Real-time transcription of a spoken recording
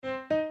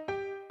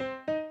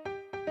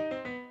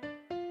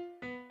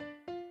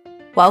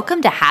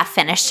Welcome to Half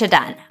Finished to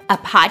Done, a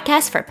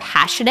podcast for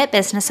passionate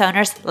business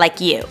owners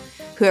like you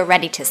who are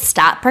ready to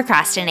stop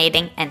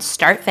procrastinating and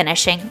start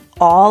finishing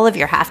all of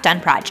your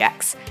half-done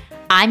projects.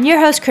 I'm your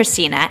host,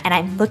 Christina, and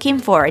I'm looking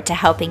forward to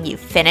helping you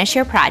finish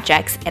your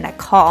projects in a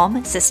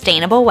calm,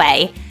 sustainable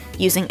way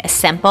using a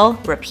simple,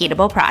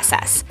 repeatable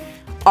process.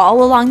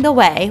 All along the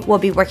way, we'll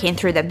be working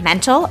through the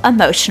mental,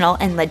 emotional,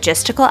 and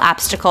logistical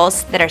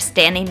obstacles that are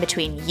standing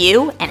between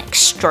you and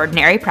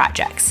extraordinary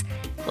projects.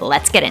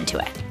 Let's get into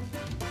it.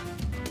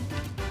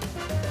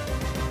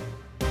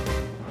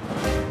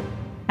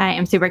 I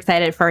am super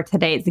excited for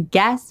today's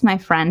guest, my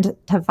friend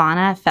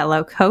TaVona,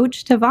 fellow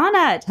coach.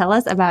 TaVona, tell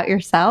us about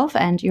yourself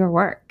and your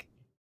work.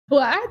 Well,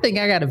 I think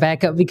I got to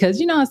back up because,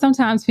 you know,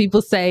 sometimes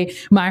people say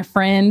my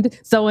friend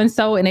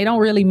so-and-so and they don't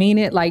really mean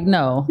it. Like,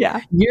 no,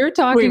 you're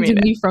talking to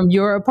me from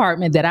your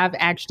apartment that I've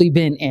actually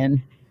been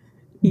in,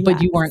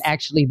 but you weren't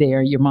actually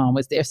there. Your mom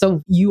was there.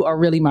 So you are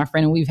really my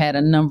friend. And we've had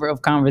a number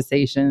of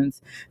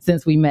conversations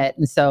since we met.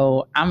 And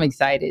so I'm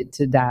excited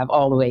to dive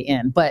all the way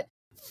in. But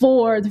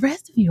for the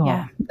rest of you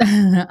all,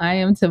 I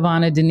am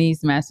TaVona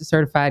Denise, Master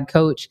Certified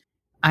Coach.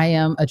 I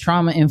am a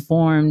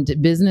trauma-informed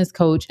business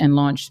coach and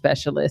launch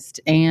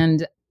specialist.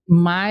 And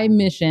my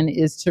mission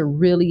is to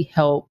really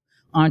help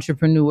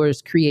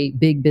entrepreneurs create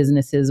big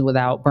businesses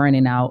without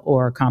burning out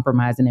or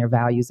compromising their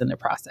values in the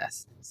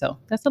process. So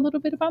that's a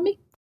little bit about me.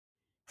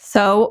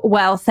 So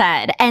well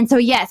said. And so,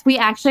 yes, we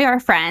actually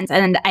are friends.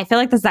 And I feel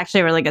like this is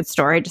actually a really good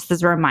story, just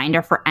as a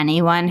reminder for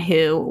anyone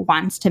who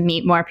wants to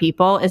meet more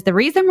people, is the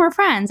reason we're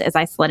friends is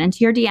I slid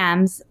into your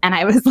DMs and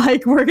I was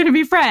like, we're going to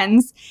be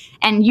friends.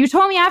 And you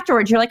told me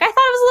afterwards, you're like, I thought it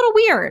was a little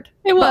weird.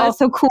 It was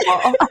also cool.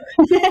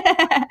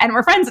 And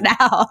we're friends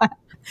now.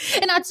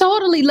 And I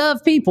totally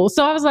love people.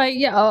 So I was like,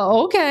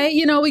 okay,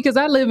 you know, because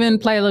I live in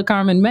Playa del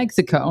Carmen,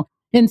 Mexico.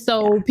 And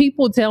so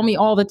people tell me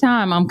all the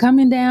time, I'm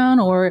coming down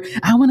or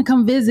I want to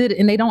come visit,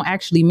 and they don't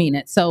actually mean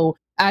it. So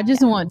I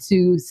just want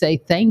to say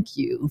thank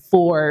you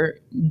for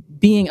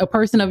being a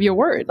person of your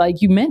word.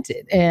 Like, you meant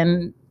it.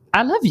 And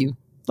I love you,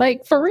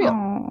 like, for real.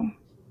 Oh,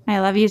 I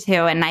love you too.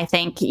 And I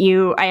think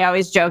I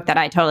always joke that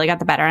I totally got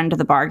the better end of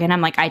the bargain. I'm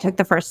like, I took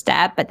the first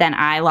step, but then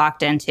I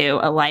locked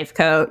into a life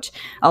coach,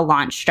 a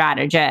launch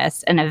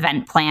strategist, an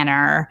event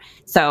planner.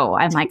 So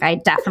I'm like, I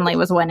definitely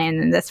was winning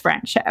in this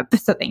friendship.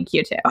 So thank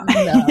you too.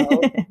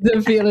 No,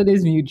 the feeling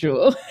is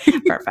mutual.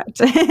 Perfect.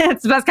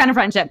 It's the best kind of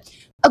friendship.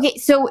 Okay,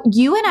 so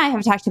you and I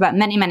have talked about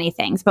many, many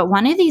things, but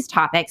one of these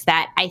topics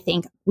that I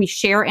think we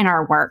share in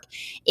our work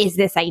is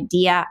this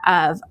idea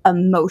of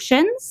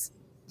emotions,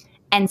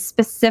 and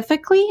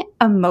specifically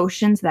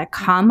emotions that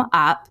come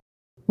up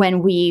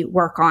when we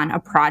work on a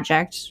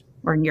project,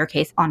 or in your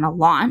case, on a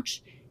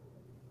launch.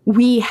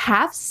 We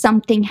have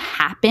something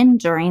happen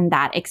during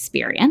that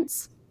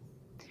experience,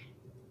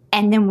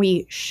 and then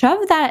we shove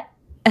that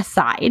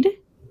aside.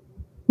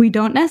 We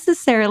don't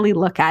necessarily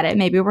look at it.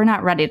 Maybe we're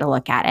not ready to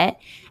look at it.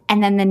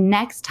 And then the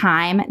next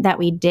time that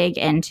we dig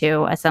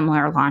into a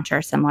similar launch or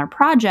a similar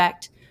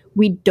project,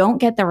 we don't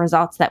get the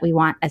results that we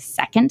want a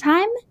second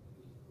time.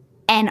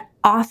 And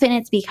often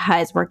it's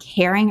because we're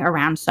carrying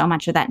around so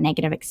much of that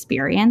negative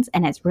experience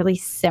and it's really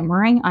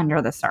simmering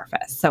under the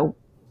surface. So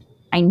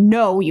I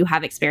know you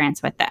have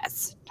experience with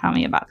this. Tell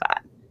me about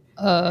that.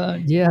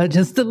 Yeah,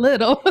 just a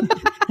little.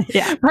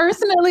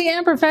 Personally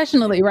and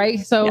professionally, right?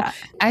 So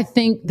I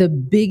think the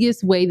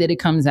biggest way that it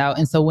comes out,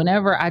 and so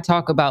whenever I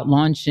talk about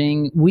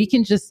launching, we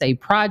can just say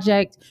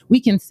project,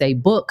 we can say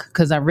book,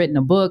 because I've written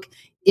a book.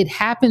 It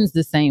happens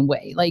the same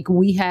way. Like,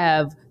 we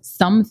have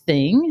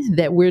something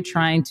that we're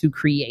trying to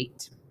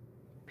create,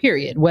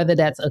 period. Whether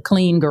that's a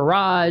clean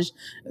garage,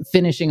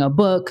 finishing a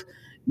book,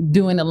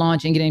 doing a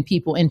launch and getting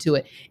people into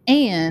it.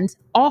 And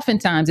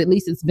oftentimes, at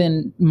least it's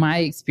been my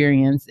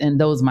experience and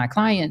those of my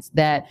clients,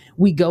 that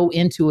we go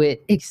into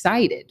it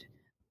excited,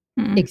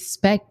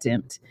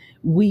 expectant.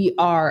 We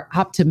are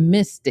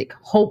optimistic,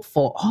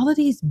 hopeful, all of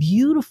these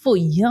beautiful,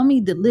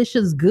 yummy,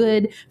 delicious,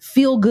 good,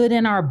 feel good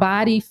in our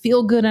body,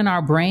 feel good in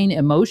our brain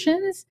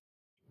emotions.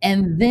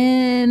 And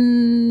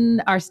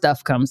then our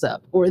stuff comes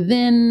up, or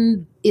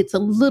then it's a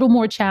little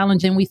more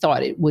challenging than we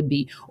thought it would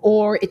be,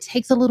 or it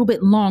takes a little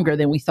bit longer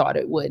than we thought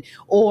it would,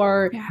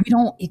 or we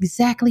don't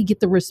exactly get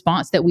the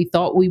response that we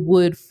thought we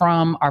would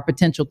from our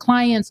potential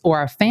clients or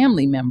our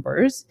family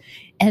members.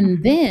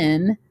 And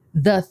then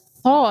the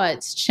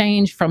thoughts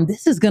change from,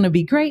 this is going to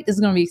be great, this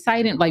is going to be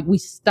exciting. Like, we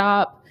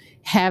stop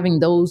having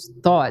those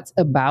thoughts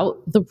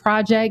about the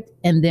project,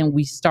 and then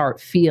we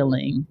start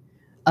feeling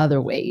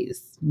other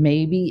ways.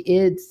 Maybe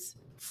it's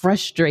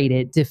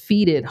frustrated,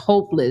 defeated,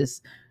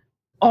 hopeless,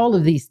 all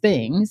of these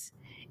things.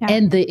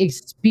 And the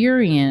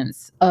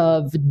experience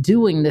of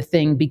doing the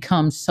thing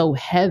becomes so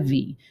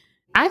heavy.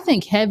 I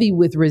think heavy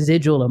with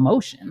residual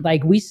emotion.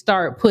 Like, we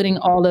start putting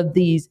all of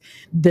these,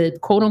 the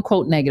quote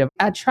unquote negative.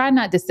 I try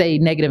not to say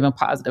negative and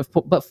positive,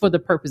 but for the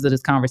purpose of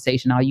this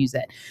conversation, I'll use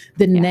that.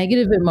 The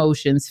negative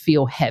emotions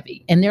feel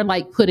heavy, and they're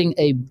like putting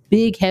a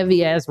big,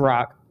 heavy ass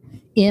rock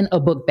in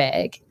a book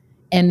bag.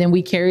 And then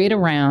we carry it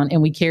around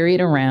and we carry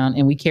it around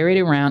and we carry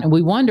it around. And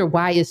we wonder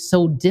why it's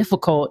so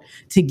difficult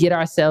to get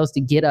ourselves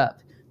to get up,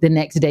 the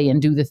next day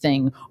and do the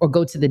thing, or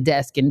go to the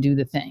desk and do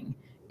the thing.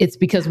 It's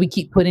because we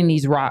keep putting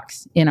these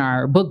rocks in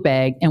our book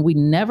bag and we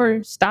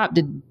never stop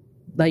to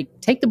like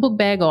take the book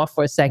bag off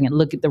for a second,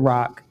 look at the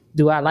rock.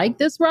 Do I like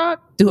this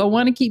rock? Do I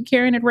want to keep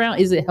carrying it around?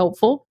 Is it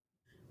helpful?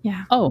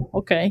 Yeah. Oh,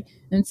 okay.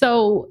 And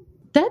so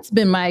that's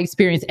been my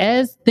experience.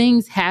 As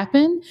things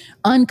happen,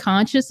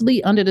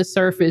 unconsciously under the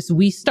surface,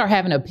 we start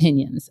having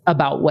opinions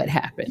about what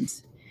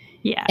happens.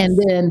 Yes. And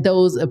then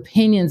those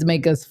opinions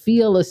make us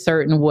feel a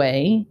certain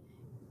way.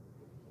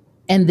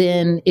 And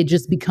then it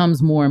just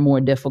becomes more and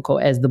more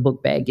difficult as the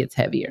book bag gets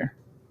heavier.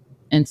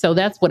 And so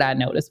that's what I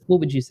noticed.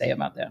 What would you say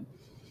about that?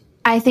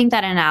 I think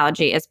that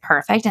analogy is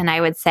perfect. And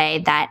I would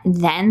say that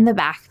then the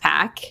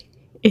backpack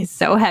is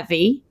so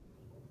heavy.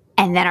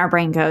 And then our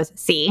brain goes,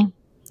 see,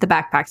 the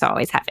backpack's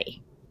always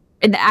heavy.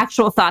 And the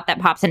actual thought that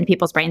pops into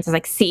people's brains is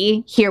like,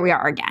 see, here we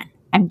are again.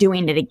 I'm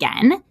doing it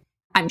again.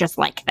 I'm just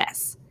like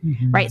this.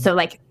 Mm-hmm. Right. So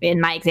like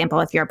in my example,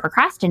 if you're a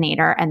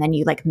procrastinator and then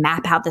you like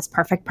map out this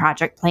perfect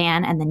project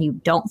plan and then you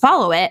don't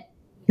follow it,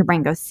 your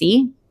brain goes,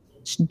 see,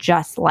 it's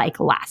just like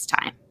last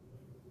time.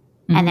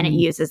 Mm-hmm. And then it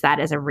uses that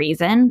as a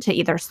reason to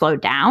either slow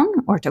down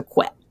or to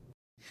quit.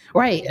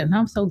 Right. And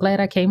I'm so glad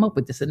I came up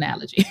with this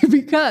analogy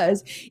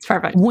because it's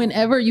perfect.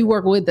 Whenever you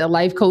work with a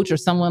life coach or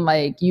someone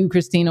like you,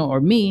 Christina,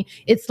 or me,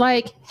 it's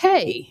like,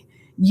 hey,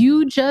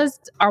 you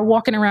just are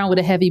walking around with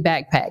a heavy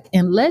backpack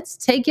and let's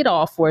take it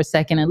off for a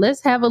second and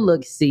let's have a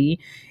look-see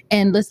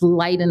and let's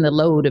lighten the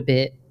load a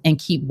bit and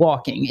keep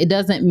walking. It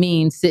doesn't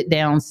mean sit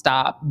down,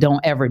 stop, don't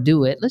ever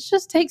do it. Let's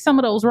just take some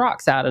of those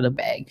rocks out of the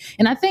bag.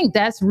 And I think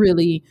that's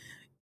really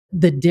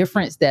the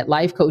difference that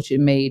life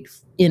coaching made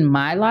in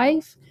my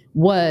life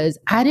was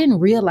I didn't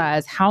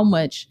realize how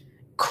much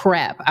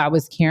crap I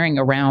was carrying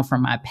around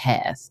from my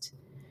past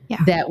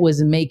that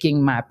was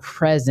making my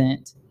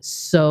present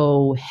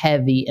so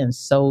heavy and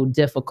so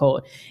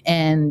difficult.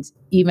 And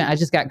even I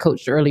just got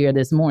coached earlier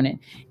this morning,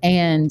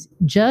 and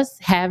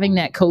just having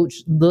that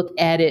coach look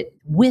at it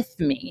with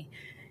me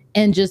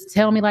and just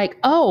tell me like,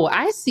 oh,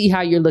 I see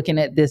how you're looking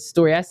at this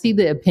story. I see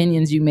the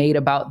opinions you made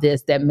about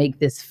this that make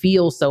this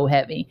feel so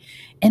heavy.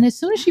 And as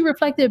soon as she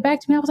reflected it back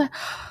to me, I was like,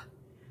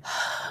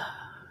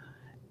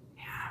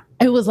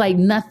 it was like,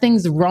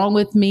 nothing's wrong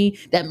with me.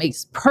 That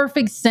makes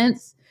perfect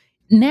sense.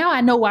 Now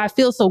I know why I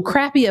feel so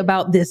crappy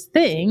about this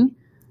thing.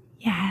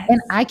 Yes. And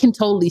I can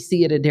totally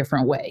see it a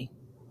different way.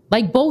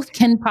 Like both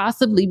can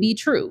possibly be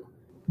true,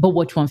 but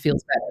which one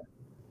feels better?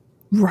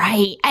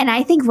 Right. And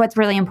I think what's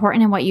really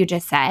important in what you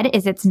just said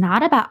is it's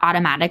not about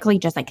automatically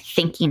just like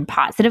thinking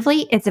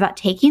positively. It's about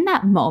taking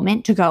that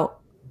moment to go,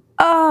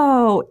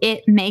 oh,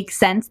 it makes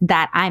sense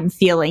that I'm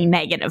feeling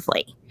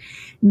negatively.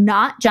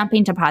 Not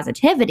jumping to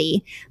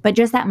positivity, but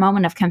just that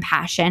moment of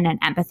compassion and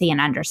empathy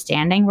and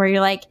understanding where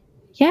you're like,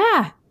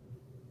 yeah,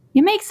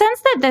 it makes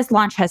sense that this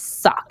launch has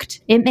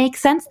sucked. It makes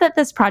sense that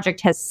this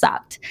project has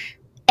sucked.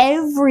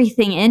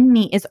 Everything in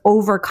me is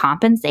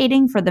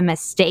overcompensating for the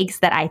mistakes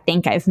that I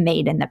think I've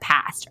made in the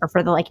past or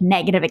for the like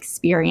negative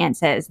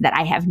experiences that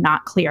I have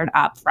not cleared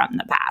up from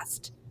the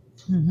past.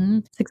 Mm-hmm.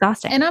 It's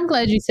exhausting. And I'm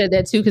glad you said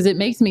that too, because it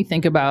makes me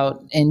think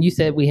about, and you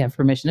said we have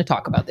permission to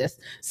talk about this.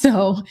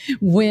 So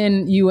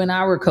when you and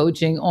I were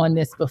coaching on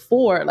this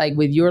before, like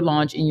with your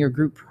launch in your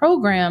group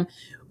program,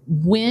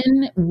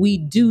 when we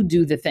do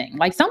the thing,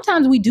 like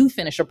sometimes we do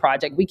finish a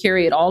project, we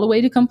carry it all the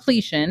way to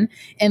completion.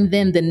 And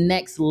then the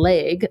next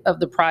leg of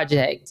the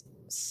project,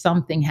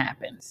 something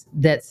happens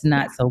that's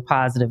not so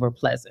positive or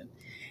pleasant.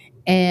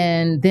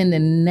 And then the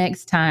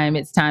next time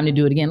it's time to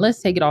do it again,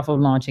 let's take it off of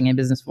launching in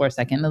business for a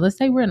second. Now, let's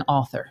say we're an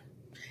author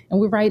and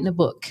we're writing a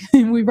book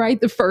and we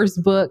write the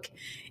first book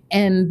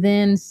and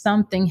then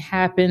something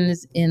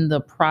happens in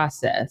the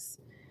process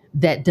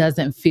that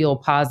doesn't feel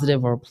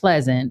positive or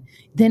pleasant,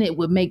 then it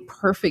would make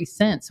perfect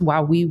sense why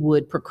we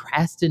would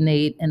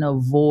procrastinate and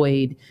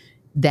avoid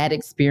that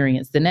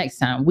experience the next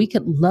time. We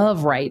could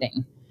love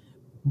writing,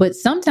 but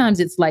sometimes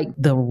it's like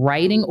the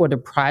writing or the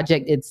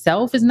project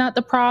itself is not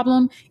the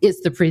problem. It's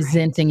the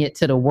presenting it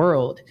to the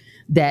world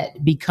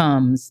that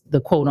becomes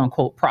the quote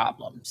unquote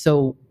problem.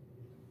 So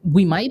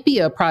we might be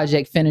a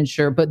project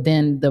finisher, but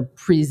then the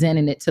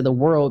presenting it to the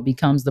world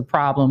becomes the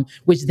problem,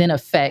 which then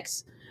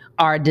affects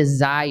our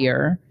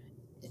desire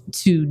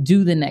to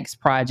do the next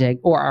project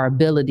or our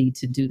ability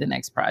to do the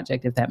next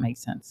project, if that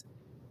makes sense.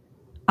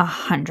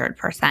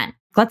 100%.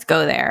 Let's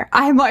go there.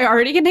 I'm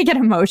already going to get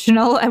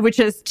emotional, which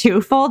is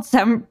twofold.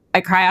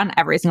 I cry on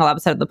every single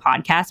episode of the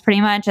podcast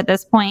pretty much at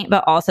this point,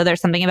 but also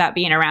there's something about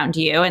being around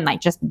you and like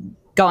just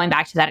going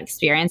back to that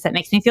experience that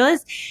makes me feel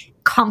this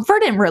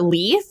comfort and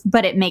relief,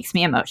 but it makes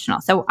me emotional.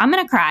 So I'm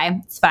going to cry.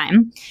 It's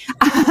fine.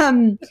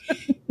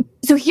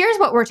 So here's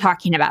what we're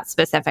talking about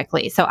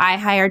specifically. So I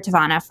hired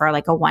TaVona for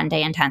like a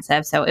 1-day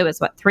intensive. So it was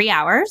 3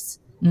 hours?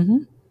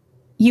 Mm-hmm.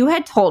 You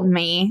had told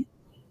me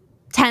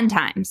 10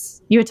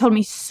 times. You had told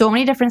me so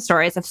many different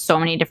stories of so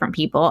many different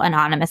people,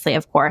 anonymously,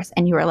 of course.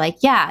 And you were like,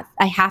 yeah,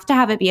 I have to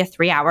have it be a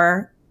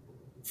 3-hour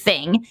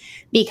thing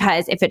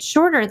because if it's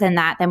shorter than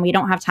that, then we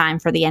don't have time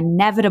for the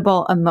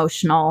inevitable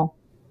emotional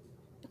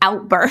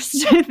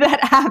outburst that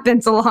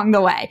happens along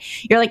the way.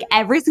 You're like,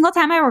 every single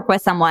time I work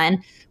with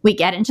someone, we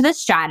get into this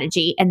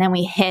strategy and then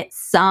we hit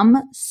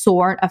some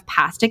sort of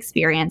past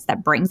experience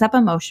that brings up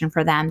emotion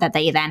for them that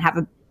they then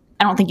have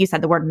I don't think you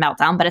said the word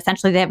meltdown, but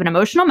essentially they have an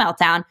emotional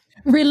meltdown.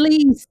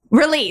 Release.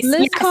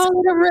 Let's call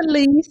it a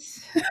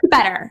release.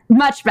 Better,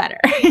 much better.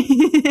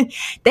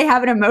 They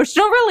have an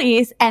emotional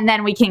release, and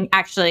then we can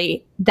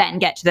actually then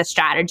get to the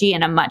strategy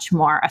in a much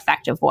more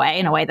effective way,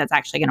 in a way that's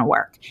actually going to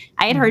work.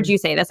 I had heard you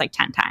say this like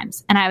 10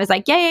 times, and I was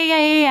like,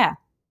 yeah.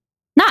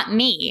 Not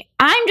me.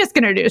 I'm just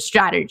going to do a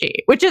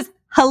strategy, which is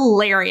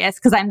hilarious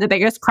because I'm the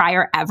biggest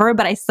crier ever,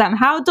 but I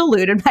somehow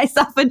deluded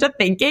myself into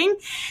thinking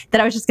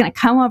that I was just going to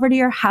come over to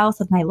your house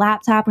with my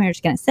laptop and we were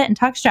just going to sit and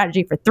talk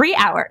strategy for 3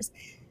 hours.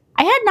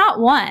 I had not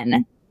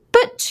one,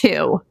 but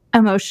 2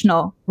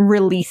 emotional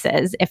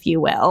releases, if you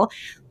will.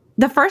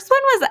 The first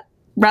one was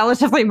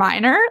relatively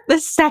minor. The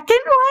second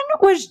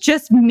one was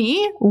just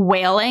me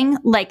wailing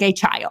like a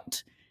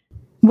child,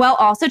 while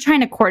also trying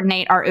to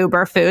coordinate our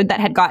Uber food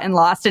that had gotten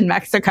lost in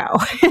Mexico.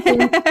 Was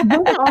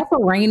it also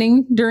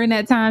raining during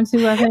that time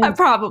too, I think?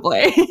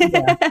 Probably.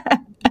 Yeah.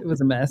 It was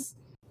a mess.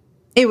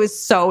 It was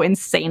so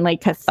insanely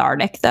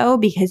cathartic, though,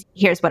 because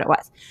here's what it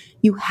was.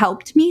 You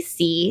helped me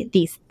see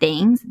these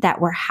things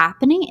that were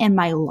happening in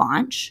my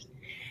launch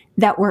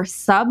that were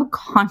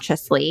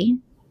subconsciously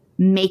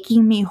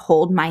making me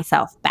hold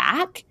myself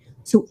back.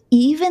 So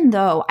even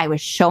though I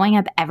was showing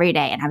up every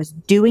day and I was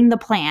doing the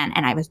plan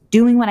and I was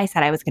doing what I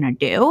said I was going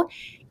to do,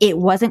 it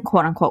wasn't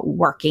quote unquote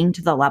working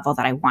to the level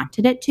that I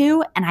wanted it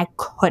to. And I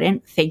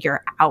couldn't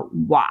figure out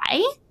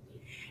why.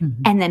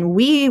 Mm-hmm. And then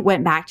we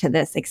went back to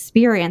this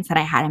experience that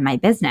I had in my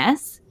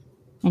business.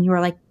 And you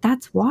were like,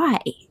 that's why.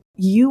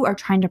 You are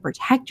trying to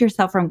protect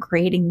yourself from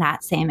creating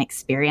that same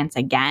experience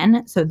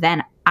again. So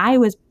then I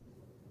was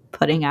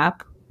putting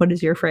up, what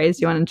is your phrase?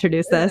 Do you want to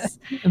introduce this?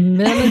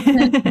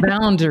 Militant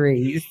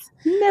boundaries.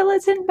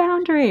 Militant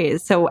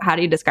boundaries. So how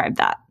do you describe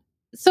that?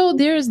 So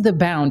there's the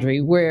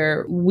boundary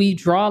where we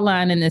draw a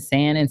line in the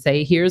sand and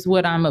say, here's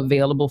what I'm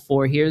available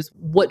for. Here's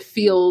what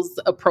feels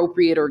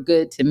appropriate or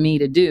good to me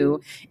to do.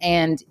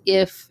 And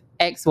if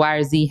X, Y,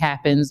 or Z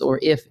happens, or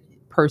if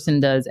person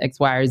does X,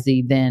 Y, or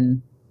Z,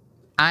 then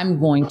I'm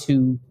going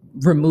to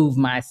remove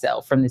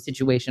myself from the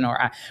situation,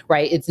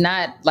 right? It's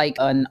not like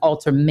an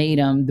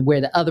ultimatum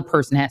where the other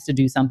person has to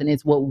do something.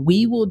 It's what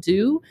we will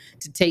do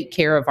to take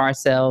care of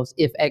ourselves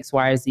if X,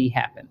 Y, or Z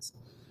happens.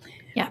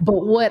 Yeah.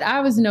 But what I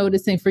was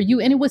noticing for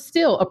you, and it was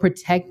still a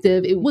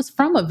protective, it was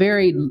from a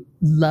very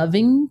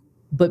loving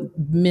but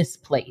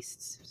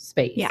misplaced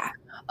space. Yeah.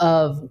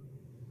 Of,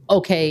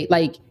 okay,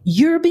 like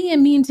you're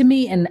being mean to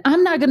me and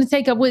I'm not going to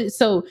take up with it.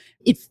 So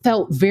it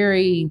felt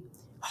very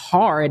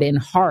hard and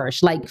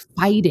harsh, like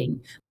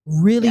fighting.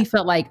 Really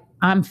felt like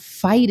I'm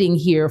fighting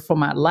here for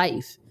my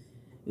life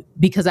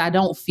because I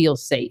don't feel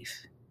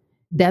safe.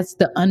 That's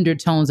the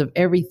undertones of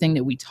everything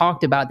that we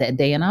talked about that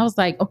day. And I was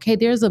like, okay,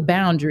 there's a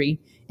boundary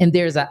and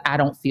there's I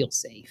don't feel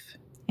safe.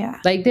 Yeah.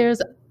 Like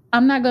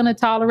I'm not going to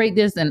tolerate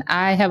this. And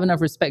I have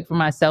enough respect for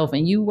myself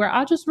and you where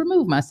I'll just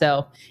remove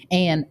myself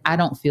and I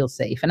don't feel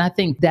safe. And I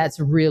think that's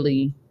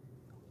really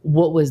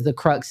what was the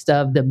crux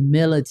of the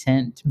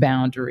militant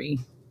boundary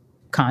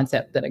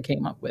concept that I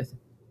came up with.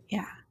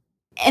 Yeah.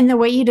 And the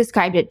way you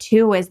described it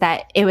too is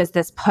that it was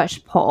this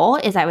push-pull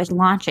as I was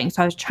launching.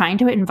 So I was trying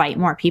to invite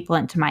more people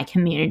into my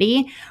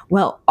community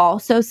while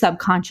also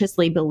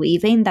subconsciously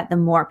believing that the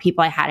more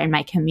people I had in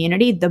my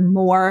community, the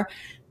more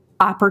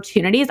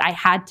opportunities I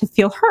had to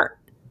feel hurt.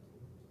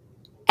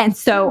 And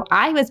so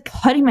I was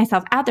putting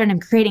myself out there and I'm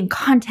creating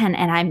content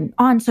and I'm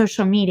on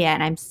social media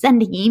and I'm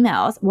sending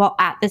emails while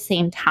at the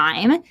same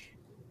time,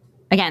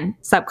 again,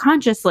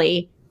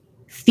 subconsciously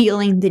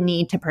feeling the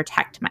need to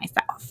protect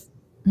myself.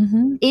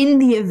 Mm-hmm. In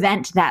the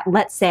event that,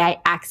 let's say,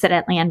 I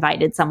accidentally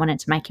invited someone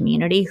into my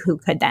community who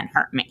could then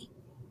hurt me.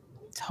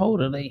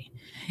 Totally.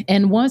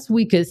 And once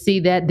we could see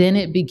that, then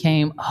it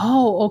became,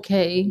 oh,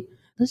 okay,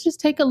 let's just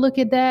take a look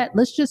at that.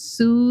 Let's just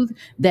soothe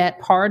that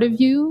part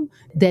of you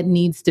that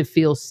needs to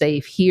feel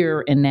safe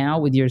here and now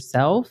with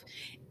yourself.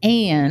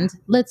 And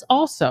let's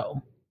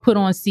also put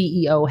on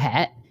CEO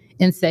hat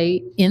and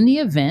say, in the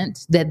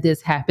event that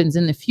this happens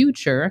in the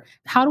future,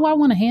 how do I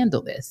want to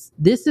handle this?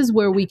 This is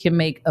where we can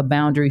make a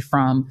boundary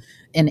from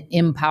an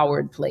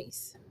empowered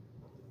place.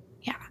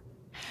 Yeah.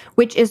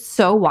 Which is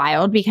so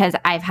wild because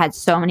I've had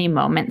so many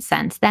moments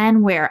since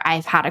then where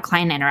I've had a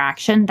client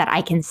interaction that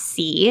I can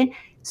see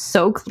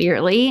so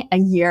clearly a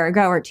year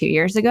ago or 2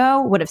 years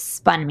ago would have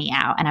spun me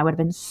out and I would have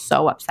been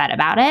so upset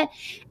about it.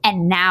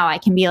 And now I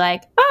can be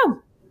like,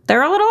 oh,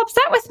 they're a little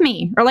upset with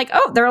me, or like,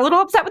 oh, they're a little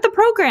upset with the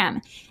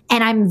program.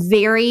 And I'm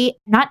very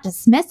not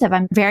dismissive.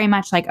 I'm very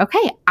much like,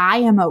 okay, I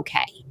am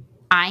okay.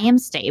 I am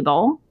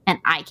stable and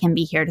I can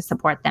be here to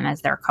support them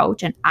as their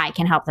coach and I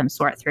can help them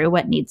sort through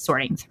what needs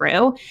sorting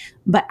through,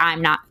 but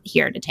I'm not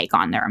here to take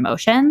on their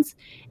emotions.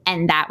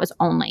 And that was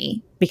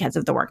only because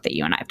of the work that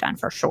you and I have done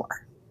for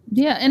sure.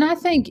 Yeah. And I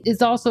think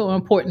it's also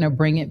important to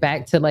bring it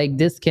back to like,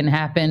 this can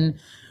happen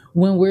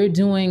when we're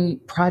doing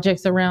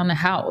projects around the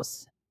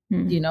house.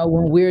 You know,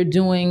 when we're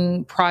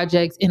doing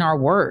projects in our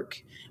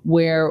work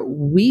where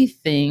we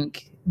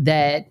think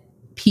that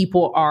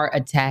people are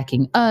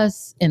attacking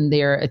us and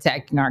they're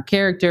attacking our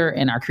character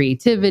and our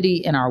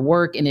creativity and our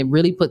work, and it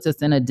really puts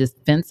us in a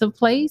defensive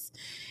place.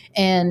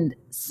 And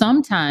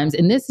sometimes,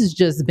 and this has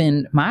just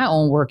been my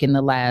own work in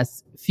the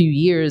last few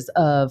years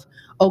of,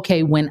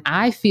 okay, when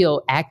I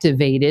feel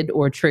activated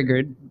or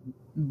triggered,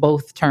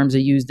 both terms are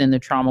used in the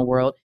trauma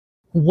world,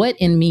 what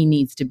in me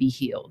needs to be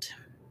healed?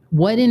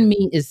 What in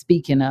me is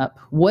speaking up?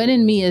 What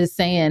in me is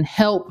saying,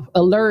 help,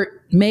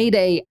 alert,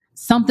 mayday,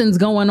 something's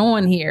going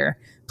on here.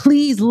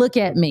 Please look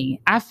at me.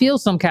 I feel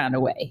some kind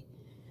of way.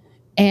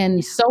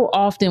 And so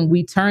often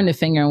we turn the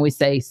finger and we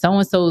say,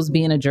 so-and-so's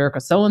being a jerk or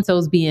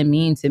so-and-so's being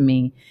mean to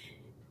me.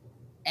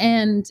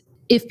 And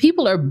if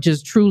people are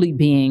just truly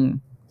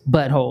being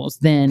buttholes,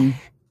 then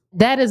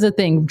that is a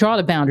thing. Draw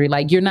the boundary.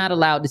 Like, you're not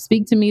allowed to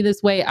speak to me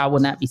this way. I will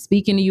not be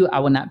speaking to you. I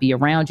will not be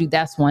around you.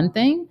 That's one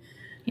thing.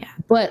 Yeah.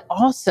 But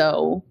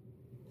also,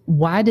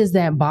 why does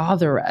that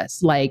bother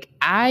us? Like,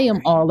 I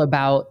am all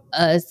about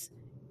us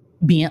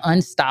being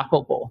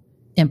unstoppable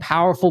and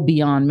powerful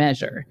beyond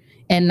measure,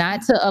 and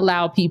not to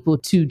allow people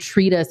to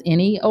treat us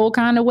any old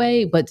kind of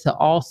way, but to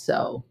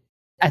also,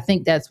 I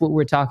think that's what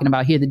we're talking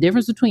about here. The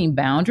difference between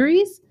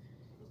boundaries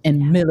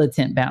and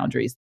militant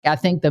boundaries. I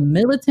think the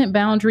militant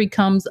boundary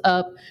comes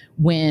up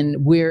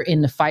when we're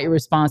in the fight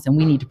response and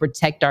we need to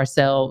protect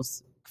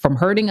ourselves from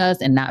hurting us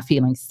and not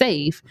feeling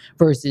safe,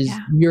 versus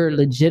you're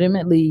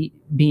legitimately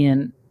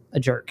being a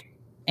jerk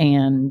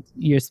and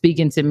you're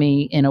speaking to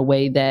me in a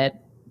way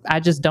that I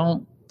just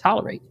don't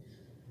tolerate.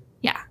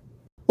 Yeah.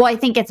 Well, I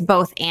think it's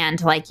both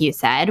and, like you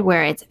said,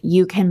 where it's,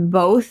 you can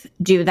both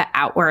do the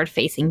outward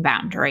facing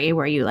boundary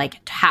where you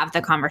like have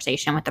the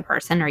conversation with the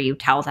person or you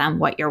tell them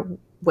what you're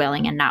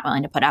willing and not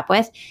willing to put up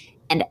with.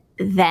 And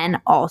then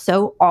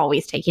also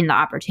always taking the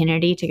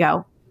opportunity to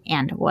go,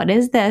 and what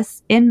is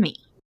this in me?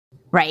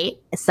 Right?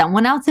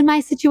 Someone else in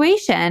my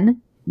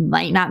situation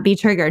might not be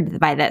triggered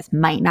by this,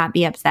 might not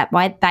be upset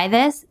by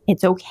this.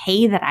 It's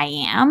okay that I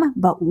am,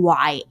 but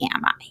why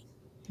am I?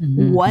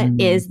 Mm-hmm. What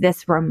is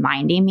this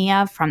reminding me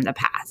of from the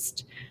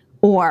past?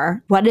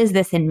 Or what is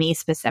this in me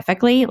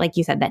specifically, like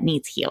you said, that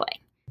needs healing?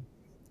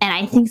 And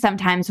I think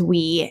sometimes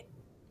we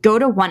go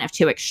to one of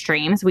two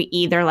extremes. We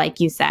either, like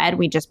you said,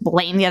 we just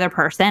blame the other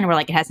person. We're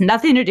like, it has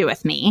nothing to do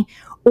with me.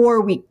 Or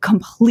we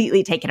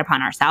completely take it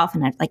upon ourselves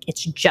and it's like,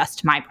 it's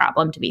just my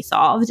problem to be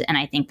solved. And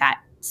I think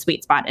that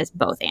sweet spot is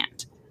both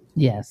and.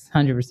 Yes,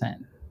 100%.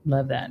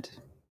 Love that.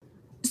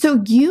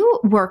 So you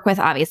work with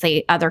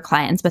obviously other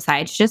clients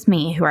besides just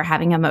me who are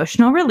having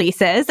emotional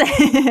releases.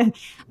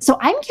 So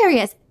I'm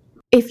curious,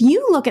 if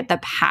you look at the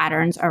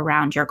patterns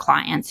around your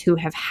clients who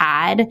have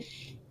had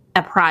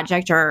a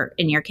project, or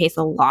in your case,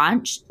 a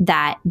launch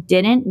that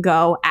didn't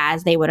go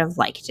as they would have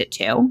liked it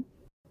to,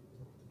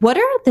 what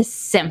are the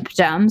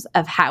symptoms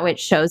of how it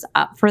shows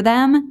up for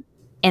them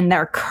in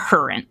their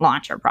current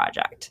launch or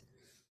project?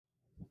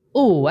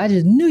 Oh, I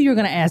just knew you were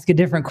going to ask a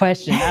different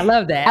question. I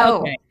love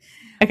that.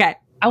 Okay.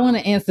 I want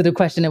to answer the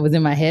question that was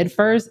in my head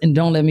first, and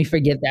don't let me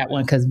forget that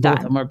one because both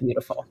of them are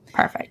beautiful.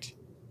 Perfect.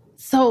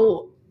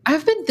 So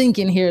I've been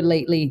thinking here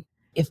lately,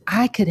 if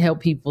I could help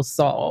people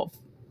solve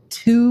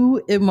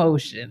 2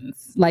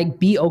 emotions, like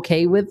be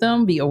okay with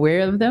them, be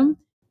aware of them,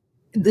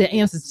 the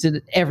answers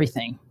to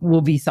everything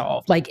will be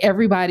solved. Like,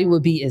 everybody will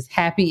be as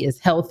happy, as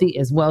healthy,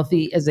 as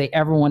wealthy as they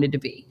ever wanted to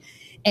be.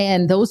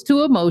 And those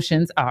 2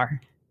 emotions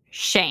are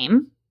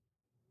shame,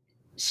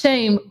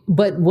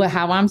 but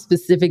how I'm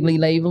specifically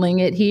labeling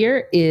it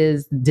here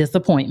is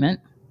disappointment.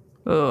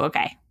 Oh,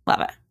 okay.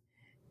 Love it.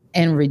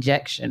 And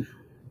rejection.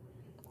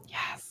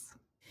 Yes.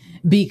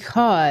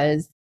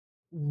 Because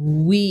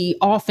we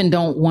often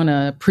don't want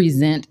to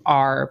present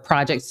our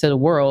projects to the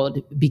world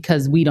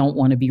because we don't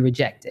want to be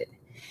rejected.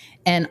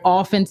 And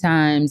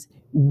oftentimes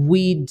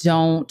we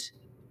don't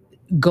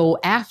go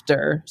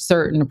after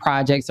certain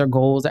projects or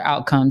goals or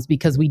outcomes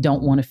because we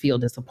don't want to feel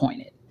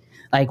disappointed.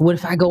 Like, what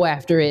if I go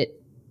after it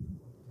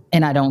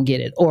and I don't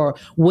get it? Or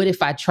what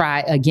if I try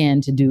again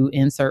to do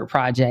insert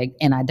project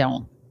and I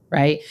don't,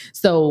 right?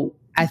 So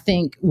I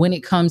think when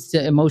it comes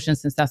to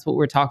emotions, since that's what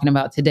we're talking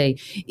about today,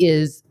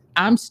 is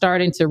I'm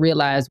starting to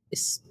realize,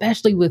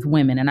 especially with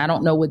women, and I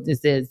don't know what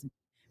this is,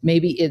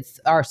 maybe it's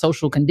our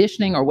social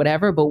conditioning or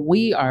whatever, but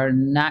we are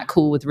not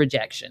cool with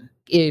rejection.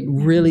 It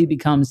really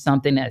becomes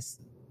something that's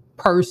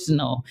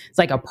personal. It's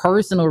like a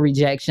personal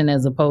rejection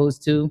as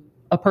opposed to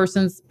a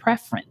person's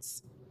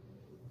preference.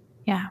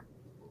 Yeah.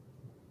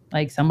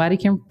 Like, somebody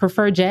can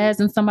prefer jazz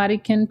and somebody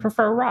can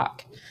prefer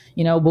rock,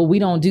 but we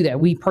don't do that.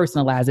 We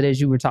personalize it,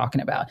 as you were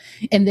talking about.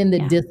 And then the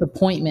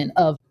disappointment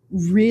of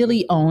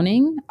really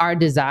owning our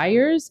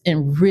desires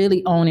and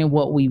really owning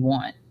what we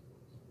want.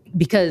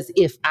 Because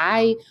if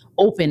I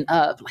open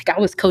up, like I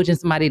was coaching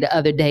somebody the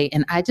other day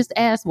and I just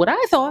asked what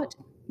I thought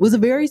was a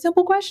very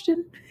simple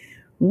question.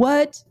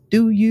 What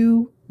do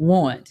you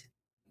want?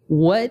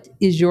 What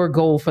is your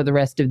goal for the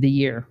rest of the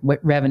year,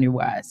 revenue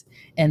wise?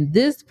 And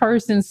this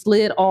person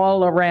slid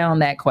all around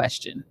that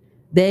question.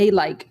 They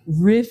like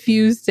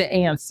refuse to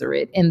answer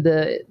it in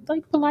the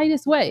like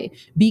politest way,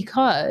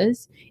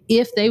 because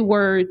if they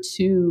were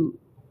to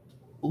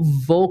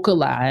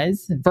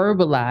verbalize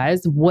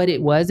what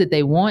it was that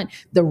they want,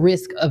 the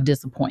risk of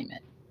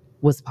disappointment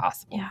was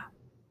possible. Yeah.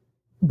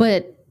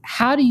 But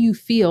how do you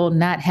feel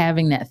not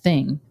having that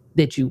thing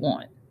that you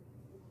want?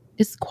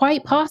 It's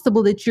quite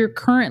possible that you're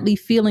currently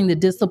feeling the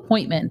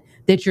disappointment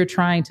that you're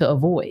trying to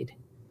avoid.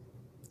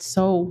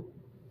 So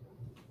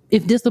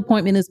if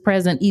disappointment is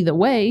present either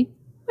way,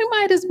 we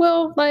might as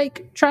well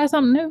like try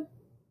something new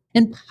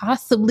and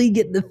possibly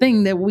get the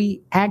thing that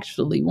we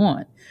actually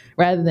want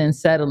rather than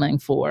settling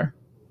for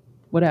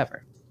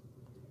whatever.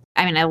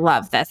 I mean, I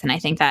love this. And I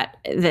think that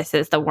this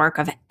is the work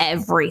of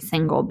every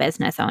single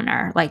business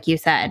owner. Like you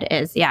said,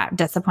 is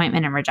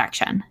disappointment and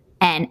rejection.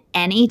 And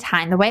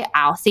anytime, the way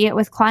I'll see it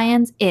with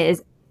clients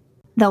is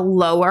they'll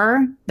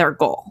lower their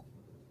goal.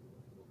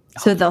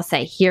 So they'll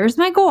say, here's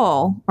my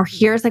goal, or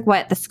here's like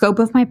what the scope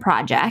of my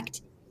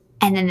project.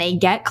 And then they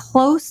get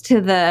close to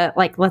the,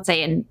 like, let's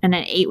say in an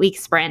 8-week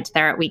sprint,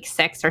 they're at week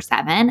 6 or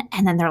 7.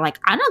 And then they're like,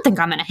 I don't think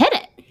I'm going to hit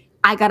it.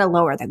 I got to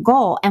lower the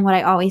goal. And what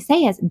I always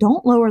say is,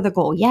 don't lower the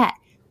goal yet.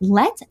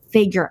 Let's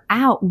figure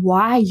out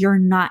why you're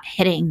not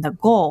hitting the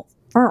goal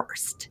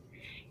first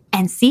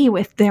and see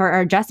if there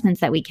are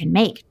adjustments that we can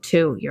make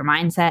to your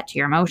mindset, to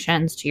your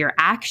emotions, to your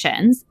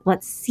actions.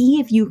 Let's see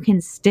if you can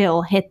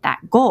still hit that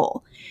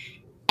goal.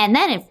 And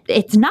then if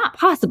it's not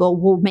possible,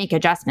 we'll make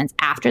adjustments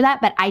after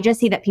that. But I just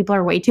see that people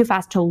are way too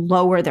fast to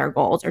lower their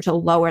goals or to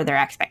lower their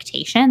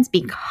expectations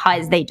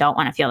because they don't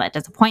want to feel that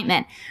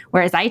disappointment.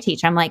 Whereas I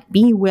teach, I'm like,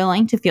 be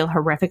willing to feel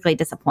horrifically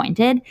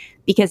disappointed,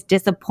 because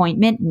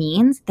disappointment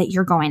means that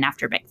you're going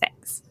after big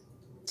things.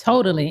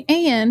 Totally.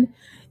 And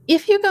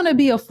if you're going to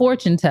be a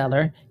fortune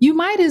teller, you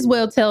might as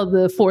well tell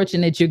the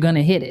fortune that you're going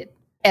to hit it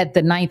at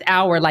the 9th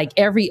hour, like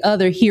every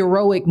other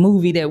heroic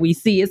movie that we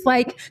see. It's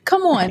like,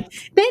 come on,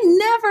 they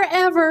never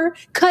ever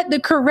cut the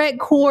correct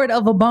chord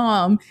of a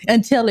bomb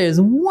until there's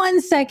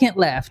 1 second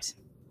left.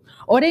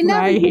 Or they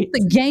never hit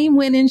the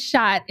game-winning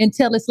shot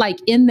until it's like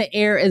in the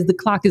air as the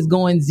clock is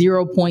going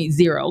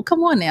 0.0.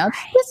 Come on now,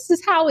 this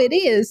is how it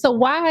is. So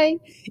why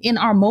in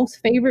our most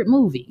favorite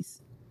movies,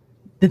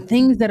 the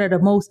things that are the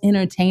most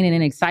entertaining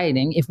and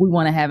exciting, if we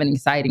want to have an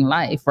exciting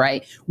life,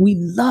 right? We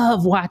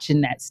love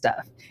watching that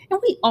stuff. And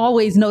we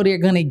always know they're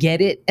going to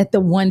get it at the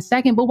 1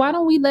 second, but why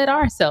don't we let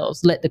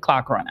ourselves let the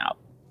clock run out?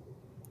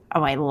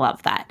 Oh, I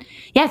love that.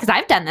 Yeah, because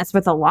I've done this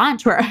with a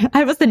launch where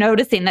I was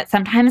noticing that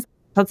sometimes,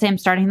 let's say I'm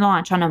starting the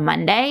launch on a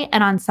Monday,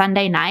 and on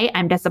Sunday night,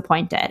 I'm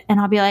disappointed. And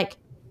I'll be like,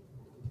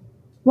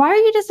 why are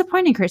you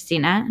disappointed,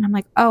 Christina? And I'm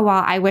like, oh,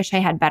 well, I wish I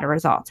had better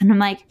results. And I'm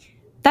like,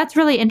 that's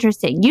really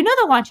interesting. You know,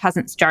 the launch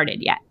hasn't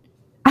started yet.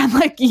 I'm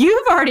like,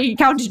 you've already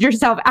counted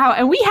yourself out,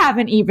 and we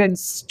haven't even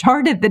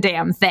started the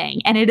damn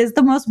thing. And it is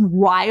the most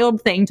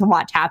wild thing to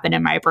watch happen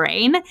in my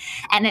brain.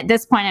 And at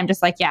this point, I'm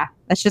just like, yeah,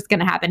 that's just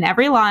going to happen.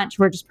 Every launch,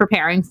 we're just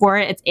preparing for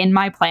it. It's in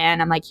my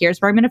plan. I'm like, here's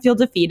where I'm going to feel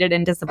defeated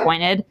and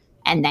disappointed,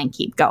 and then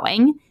keep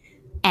going.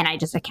 And I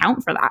just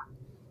account for that.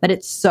 But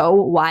it's so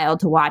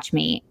wild to watch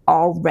me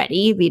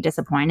already be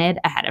disappointed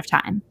ahead of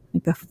time,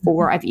 like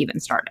before I've even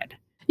started.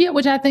 Yeah,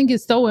 which I think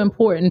is so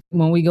important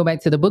when we go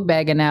back to the book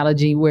bag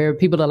analogy, where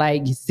people are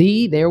like,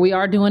 see, there we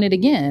are doing it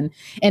again.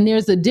 And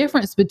there's a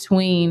difference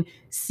between,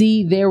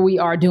 see, there we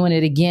are doing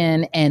it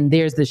again, and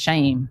there's the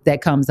shame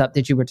that comes up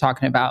that you were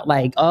talking about.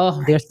 Like,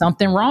 oh, there's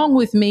something wrong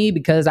with me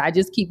because I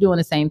just keep doing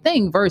the same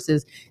thing,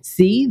 versus,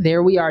 see,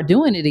 there we are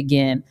doing it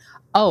again.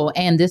 Oh,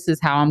 and this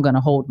is how I'm going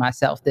to hold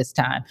myself this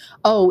time.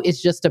 Oh,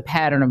 it's just a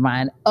pattern of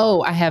mine.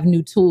 Oh, I have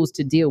new tools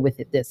to deal with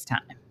it this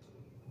time.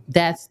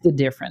 That's the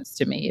difference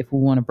to me if we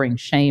want to bring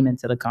shame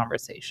into the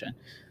conversation.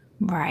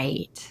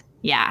 Right.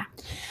 Yeah.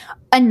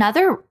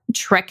 Another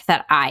trick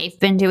that I've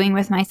been doing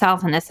with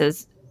myself, and this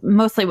is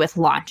mostly with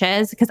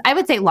launches, because I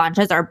would say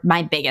launches are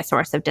my biggest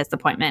source of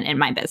disappointment in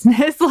my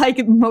business.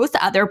 Like most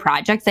other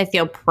projects, I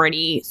feel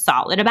pretty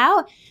solid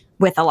about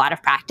with a lot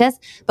of practice.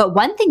 But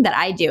one thing that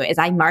I do is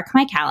I mark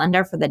my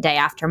calendar for the day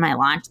after my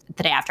launch,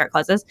 the day after it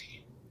closes.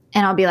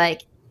 And I'll be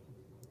like,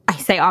 I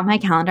say on my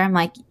calendar, I'm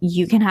like,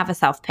 you can have a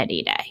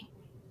self-pity day.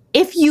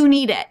 If you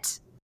need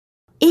it.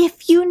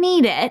 If you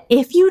need it,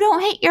 if you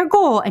don't hit your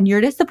goal and you're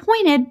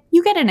disappointed,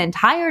 you get an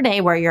entire day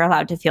where you're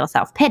allowed to feel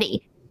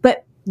self-pity.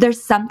 But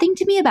there's something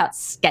to me about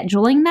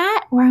scheduling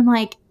that where I'm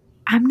like,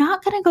 I'm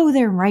not going to go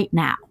there right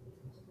now.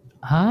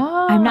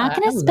 I'm not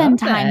going to spend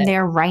time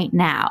there right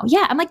now.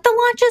 Yeah, I'm like, the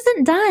launch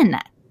isn't done.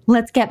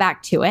 Let's get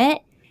back to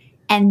it.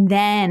 And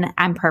then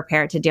I'm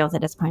prepared to deal with the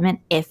disappointment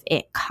if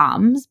it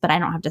comes, but I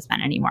don't have to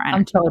spend any more energy.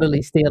 I'm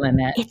totally stealing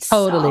that. It's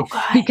totally. So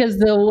good. Because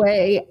the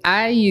way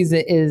I use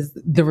it is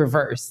the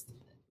reverse.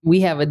 We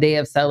have a day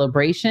of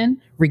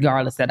celebration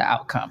regardless of the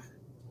outcome.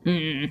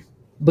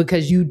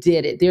 Because you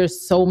did it.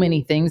 There's so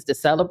many things to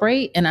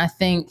celebrate. And I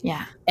think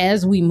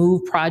as we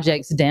move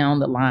projects down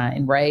the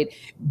line, right,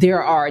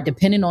 there are,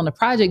 depending on the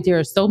project, there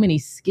are so many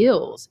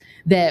skills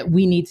that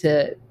we need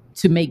to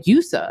make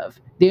use of.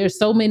 There are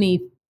so many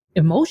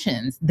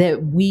emotions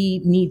that we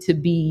need to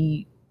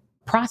be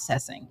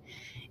processing.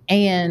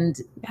 And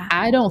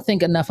I don't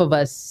think enough of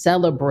us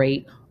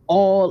celebrate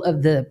all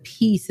of the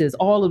pieces,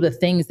 all of the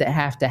things that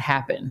have to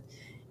happen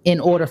in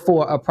order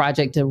for a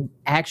project to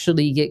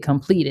actually get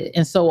completed.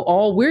 And so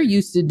all we're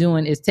used to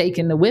doing is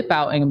taking the whip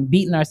out and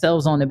beating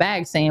ourselves on the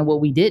back saying what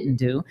we didn't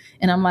do.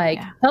 And I'm like,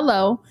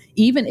 hello,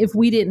 even if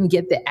we didn't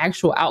get the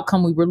actual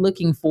outcome we were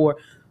looking for,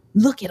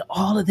 look at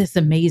all of this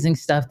amazing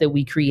stuff that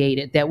we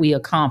created, that we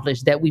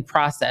accomplished, that we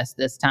processed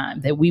this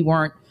time, that we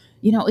weren't,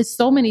 it's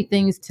so many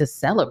things to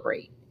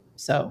celebrate.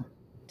 So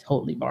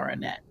totally borrowing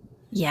that.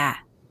 Yeah.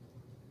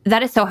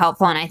 That is so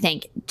helpful. And I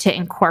think to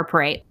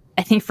incorporate,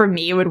 I think for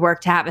me, it would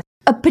work to have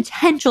a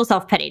potential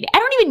self-pity day. I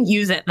don't even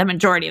use it the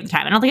majority of the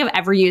time. I don't think I've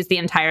ever used the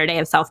entire day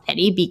of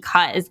self-pity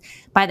because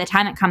by the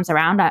time it comes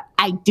around,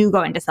 I do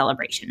go into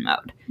celebration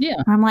mode. Yeah.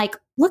 I'm like,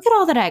 look at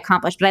all that I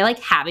accomplished. But I like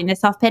having the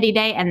self-pity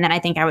day. And then I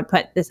think I would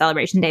put the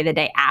celebration day the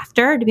day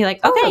after to be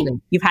like, okay,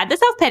 you've had the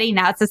self-pity.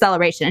 Now it's the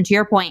celebration. And to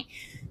your point,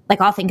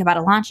 like I'll think about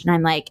a launch and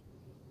I'm like,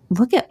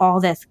 look at all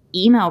this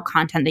email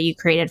content that you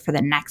created for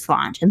the next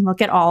launch and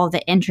look at all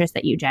the interest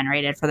that you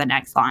generated for the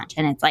next launch.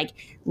 And it's like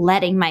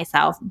letting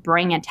myself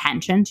bring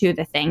attention to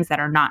the things that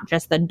are not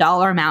just the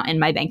dollar amount in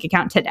my bank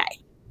account today.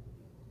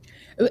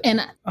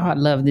 And I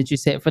love that you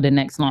said for the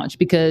next launch,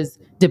 because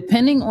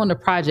depending on the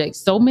project,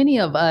 so many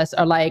of us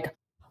are like,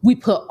 we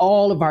put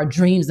all of our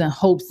dreams and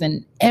hopes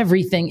and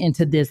everything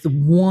into this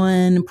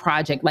one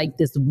project, like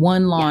this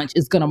one launch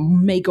is going to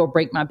make or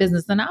break my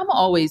business. And I'm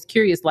always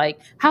curious, like,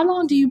 how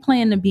long do you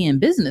plan to be in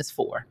business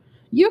for?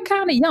 You're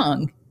kind of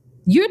young.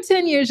 You're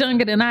 10 years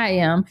younger than I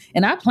am,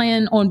 and I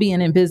plan on being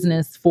in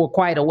business for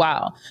quite a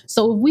while.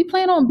 So if we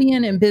plan on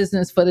being in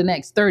business for the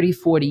next 30,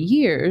 40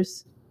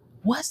 years,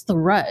 what's the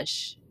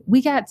rush?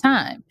 We got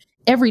time.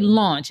 Every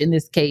launch in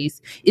this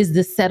case is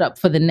the setup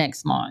for the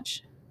next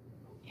launch.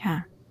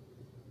 Yeah.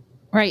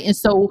 Right. And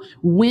so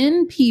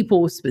when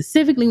people,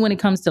 specifically when it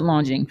comes to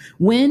launching,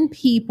 when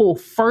people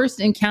first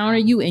encounter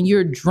you and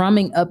you're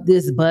drumming up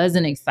this buzz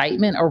and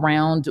excitement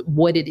around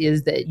what it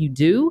is that you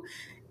do,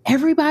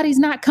 everybody's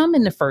not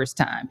coming the first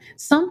time.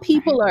 Some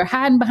people are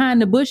hiding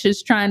behind the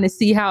bushes trying to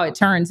see how it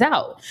turns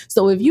out.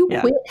 So if you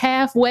quit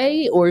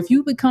halfway or if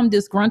you become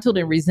disgruntled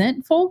and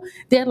resentful,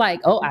 they're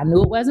like, oh, I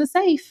knew it wasn't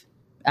safe.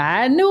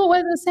 I knew it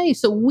wasn't safe.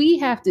 So we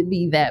have to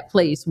be that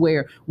place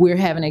where we're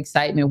having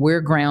excitement,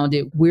 we're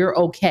grounded, we're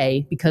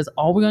okay, because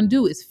all we're going to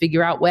do is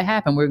figure out what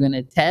happened. We're going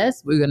to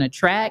test, we're going to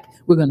track,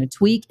 we're going to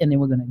tweak, and then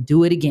we're going to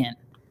do it again.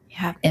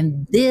 Yeah.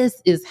 And this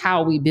is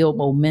how we build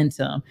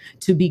momentum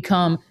to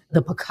become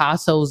the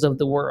Picassos of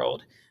the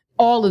world.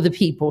 All of the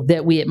people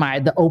that we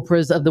admire, the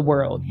Oprahs of the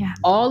world,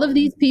 all of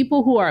these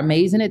people who are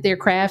amazing at their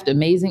craft,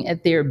 amazing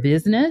at their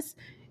business,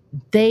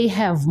 they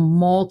have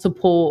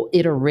multiple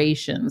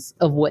iterations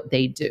of what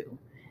they do.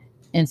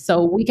 And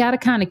so we got to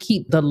kind of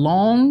keep the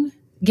long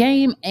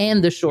game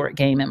and the short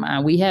game in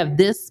mind. We have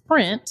this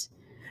sprint,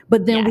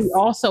 but then we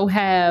also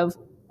have,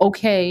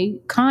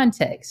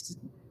 context.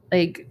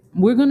 Like,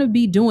 we're going to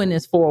be doing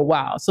this for a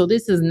while. So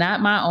this is not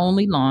my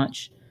only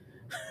launch.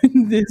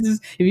 This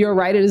is, if you're a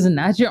writer, this is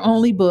not your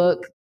only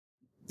book.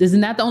 This is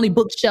not the only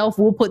bookshelf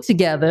we'll put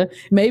together.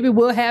 Maybe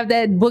we'll have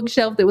that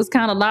bookshelf that was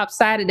kind of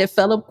lopsided, that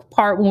fell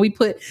apart when we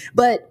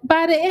but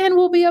by the end,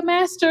 we'll be a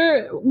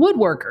master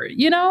woodworker,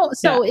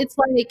 So it's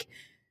like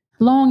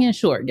long and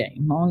short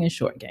game.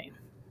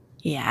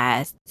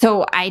 Yes.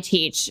 So I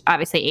teach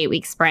obviously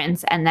 8-week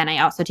sprints. And then I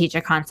also teach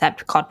a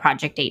concept called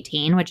Project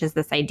 18, which is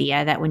this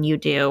idea that when you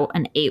do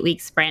an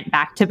 8-week sprint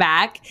back to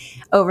back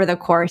over the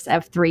course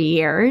of 3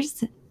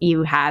 years,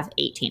 you have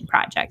 18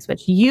 projects,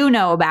 which you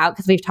know about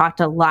because we've talked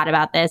a lot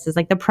about this, is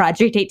like the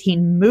Project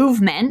 18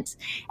 movement.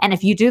 And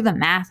if you do the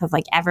math of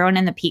like everyone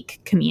in the peak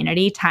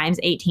community times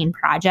 18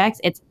 projects,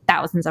 it's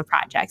thousands of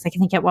projects. Like I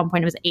think at one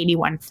point it was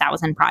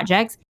 81,000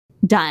 projects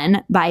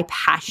done by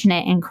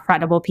passionate,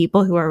 incredible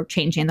people who are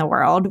changing the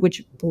world,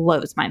 which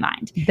blows my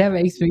mind. That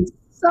makes me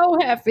so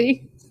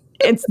happy.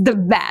 It's the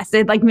best.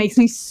 It like makes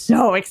me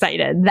so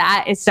excited.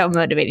 That is so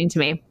motivating to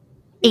me.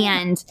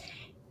 And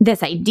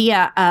this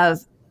idea of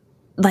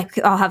like,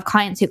 I'll have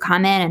clients who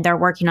come in and they're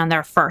working on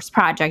their first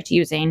project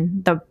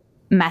using the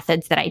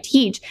methods that I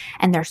teach,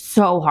 and they're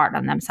so hard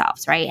on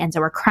themselves, right? And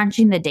so we're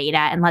crunching the data,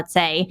 and let's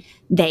say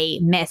they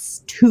miss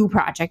 2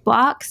 project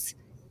blocks.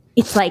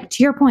 It's like,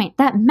 to your point,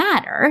 that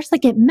matters.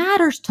 Like, it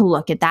matters to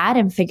look at that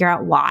and figure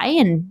out why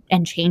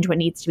and change what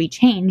needs to be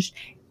changed.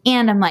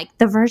 And I'm like,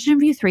 the version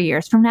of you 3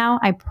 years from now,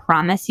 I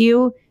promise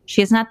you,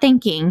 she is not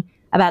thinking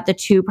about the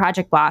 2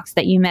 project blocks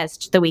that you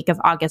missed the week of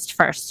August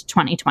 1st,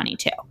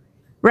 2022.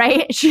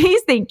 Right?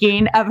 She's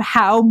thinking of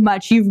how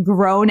much you've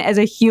grown as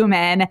a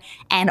human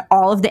and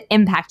all of the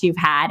impact you've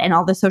had and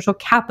all the social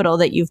capital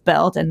that you've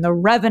built and the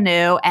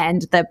revenue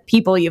and the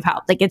people you've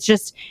helped. Like, it's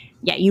just,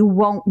 you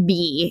won't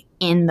be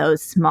in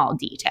those small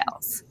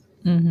details.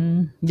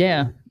 Mm-hmm.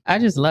 Yeah, I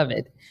just love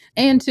it.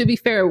 And to be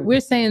fair,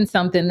 we're saying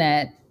something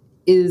that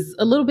is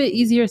a little bit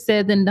easier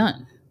said than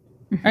done,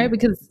 right?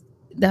 Because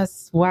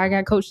that's why I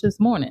got coached this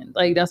morning.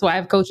 Like, that's why I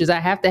have coaches.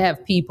 I have to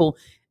have people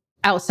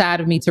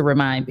outside of me to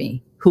remind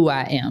me who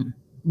I am,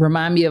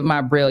 remind me of my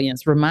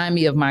brilliance, remind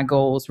me of my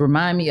goals,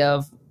 remind me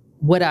of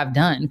what I've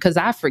done, because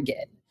I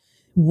forget.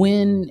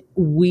 When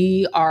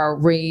we are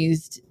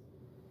raised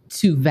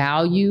to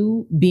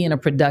value being a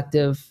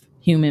productive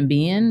human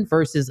being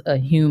versus a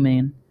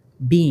human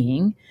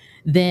being,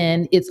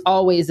 then it's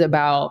always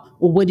about,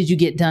 well, what did you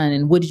get done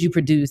and what did you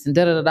produce and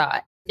da da da da.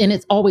 And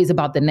it's always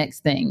about the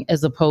next thing,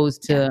 as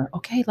opposed to,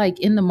 okay, like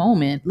in the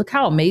moment, look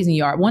how amazing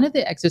you are. One of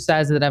the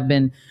exercises that I've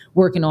been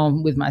working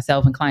on with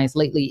myself and clients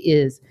lately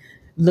is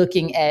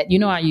looking at,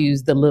 I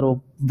use the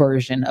little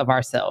version of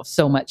ourselves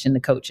so much in the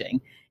coaching,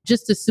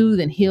 just to soothe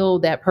and heal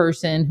that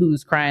person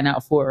who's crying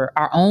out for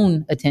our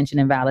own attention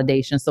and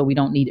validation, so we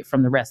don't need it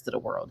from the rest of the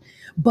world.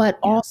 But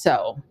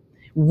also,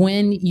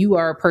 when you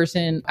are a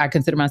person, I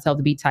consider myself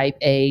to be type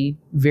A,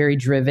 very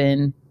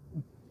driven,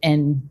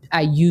 and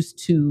I used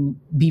to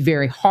be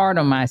very hard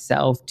on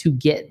myself to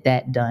get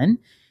that done.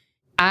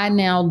 I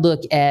now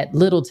look at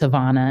little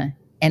TaVona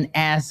and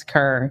ask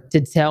her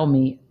to tell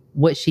me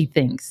what she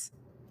thinks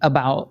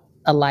about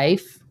a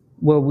life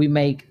where we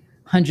make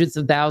hundreds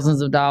of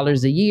thousands of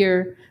dollars a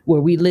year,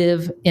 where we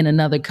live in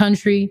another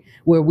country,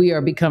 where we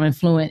are becoming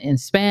fluent in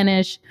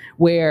Spanish,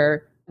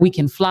 where we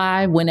can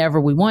fly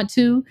whenever we want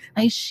to.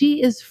 Like,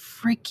 she is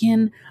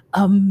freaking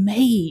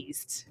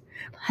amazed.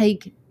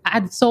 Like,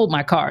 I'd sold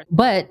my car,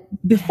 but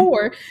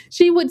before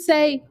she would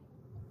say,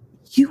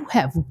 you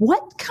have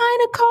what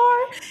kind of car?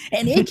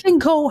 And it can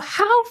go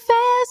how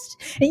fast?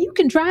 And you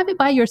can drive it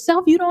by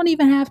yourself. You don't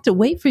even have to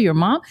wait for your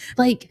mom.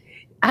 Like,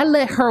 I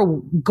let her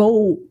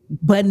go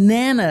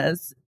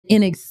bananas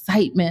in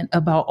excitement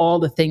about all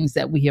the things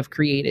that we have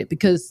created,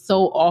 because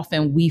so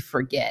often we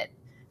forget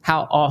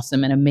how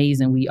awesome and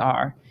amazing we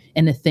are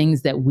and the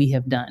things that we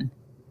have done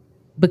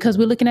because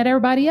we're looking at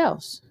everybody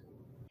else.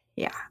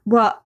 Yeah.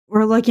 Well,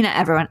 we're looking at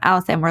everyone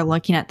else and we're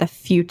looking at the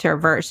future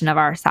version of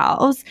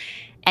ourselves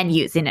and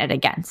using it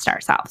against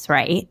ourselves,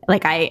 right?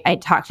 Like I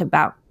talked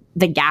about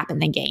the gap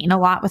and the gain a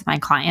lot with my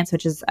clients,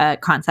 which is a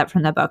concept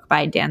from the book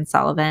by Dan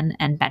Sullivan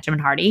and Benjamin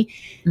Hardy.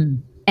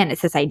 And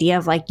it's this idea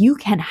of like, you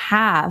can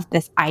have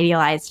this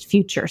idealized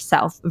future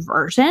self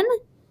version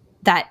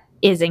that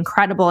is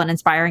incredible and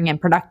inspiring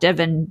and productive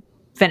and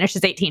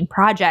finishes 18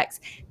 projects.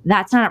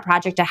 That's not a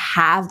project to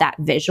have that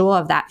visual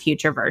of that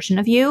future version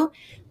of you.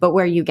 But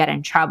where you get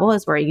in trouble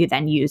is where you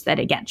then use that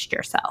against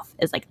yourself.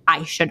 Is like,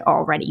 I should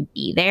already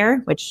be there,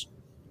 which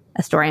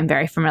a story I'm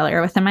very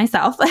familiar with in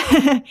myself.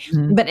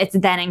 But it's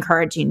then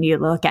encouraging you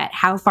to look at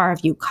how far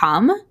have you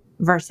come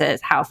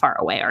versus how far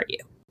away are you?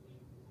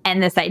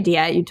 And this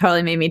idea, you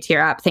totally made me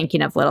tear up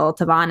thinking of little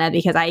TaVona,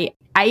 because I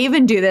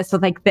even do this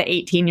with like the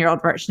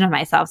 18-year-old version of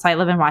myself. So I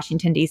live in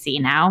Washington, D.C.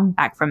 now,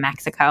 back from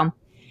Mexico.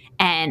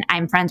 And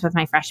I'm friends with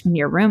my freshman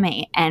year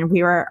roommate. And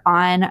we were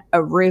on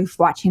a roof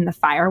watching the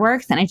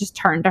fireworks. And I just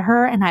turned to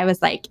her and I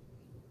was like,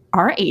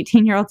 our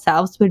 18-year-old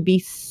selves would be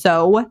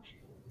so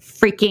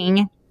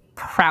freaking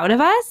proud of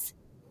us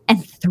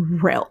and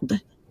thrilled.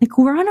 Like,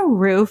 we're on a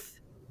roof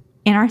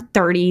in our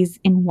 30s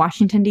in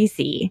Washington,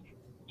 D.C.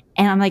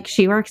 And I'm like,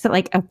 she works at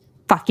like a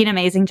fucking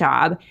amazing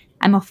job.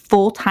 I'm a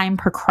full-time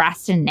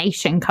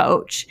procrastination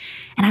coach.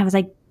 And I was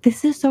like,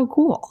 this is so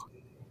cool.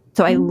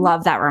 So I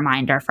love that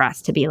reminder for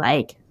us to be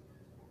like,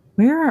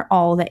 where are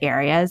all the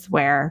areas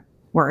where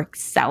we're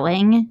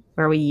excelling,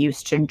 where we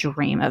used to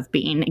dream of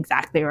being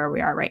exactly where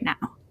we are right now?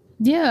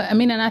 Yeah, I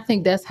mean, and I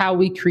think that's how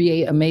we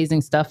create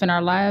amazing stuff in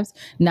our lives,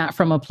 not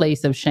from a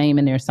place of shame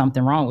and there's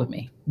something wrong with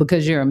me,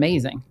 because you're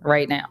amazing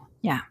right now.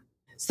 Yeah.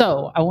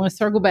 So I want to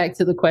circle back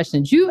to the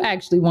questions you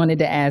actually wanted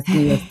to ask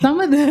me of some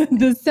of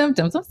the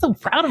symptoms. I'm so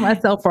proud of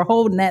myself for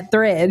holding that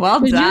thread. Well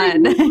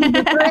done. You're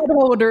the thread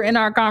holder in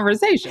our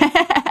conversation.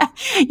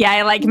 Yeah,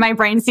 I like, my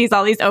brain sees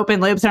all these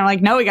open loops and I'm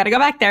like, no, we got to go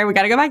back there. We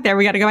got to go back there.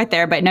 We got to go back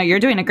there. But no, you're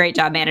doing a great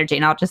job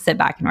managing. I'll just sit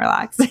back and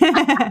relax.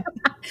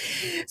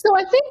 So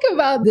I think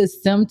about the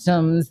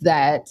symptoms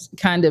that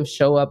kind of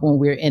show up when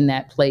we're in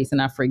that place.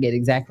 And I forget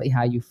exactly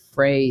how you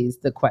phrase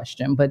the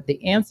question, but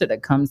the answer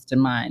that comes to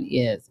mind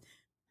is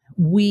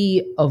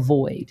we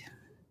avoid.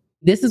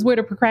 This is where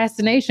the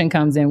procrastination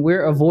comes in.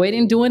 We're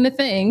avoiding doing the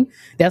thing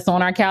that's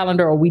on our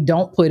calendar, or we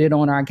don't put it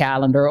on our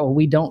calendar, or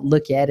we don't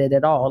look at it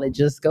at all. It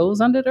just goes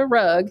under the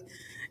rug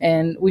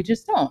and we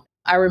just don't.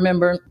 I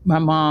remember my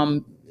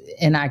mom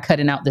and I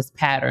cutting out this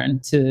pattern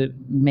to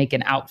make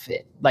an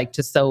outfit, like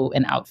to sew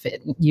an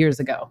outfit years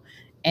ago.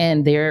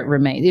 And there it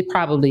remains. It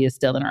probably is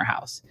still in our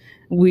house.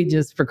 We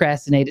just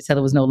procrastinated till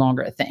it was no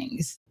longer a thing.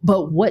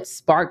 But what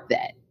sparked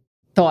that?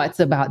 Thoughts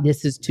about,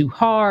 this is too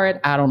hard.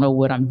 I don't know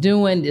what I'm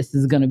doing. This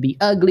is going to be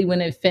ugly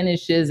when it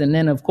finishes. And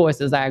then, of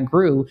course, as I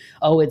grew,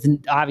 it's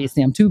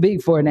obviously I'm too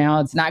big for it now.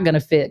 It's not going to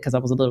fit, because I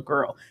was a little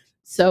girl.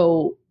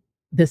 So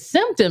the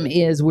symptom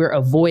is we're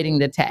avoiding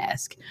the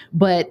task.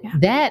 But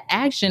that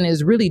action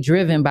is really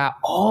driven by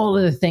all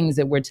of the things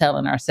that we're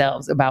telling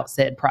ourselves about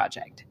said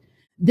project.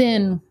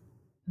 Then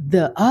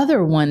the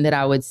other one that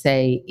I would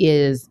say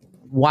is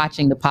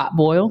watching the pot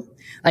boil.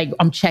 Like,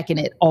 I'm checking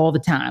it all the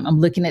time. I'm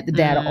looking at the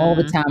data all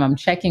the time. I'm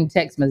checking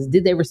text messages.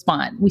 Did they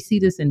respond? We see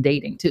this in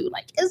dating too.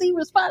 Like, is he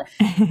responding?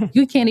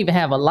 You can't even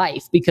have a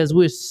life because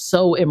we're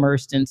so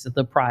immersed into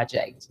the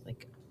project.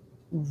 Like,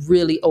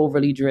 really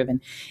overly driven.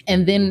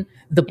 And then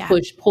the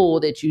push pull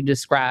that you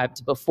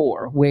described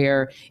before,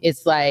 where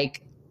it's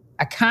like,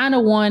 I kind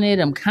of want it,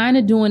 I'm kind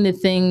of doing the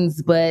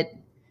things, but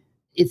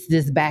it's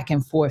this back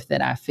and forth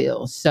that I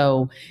feel.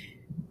 So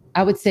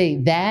I would say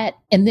that.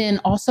 And then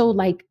also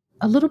like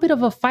a little bit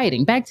of a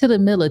fighting, back to the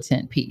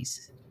militant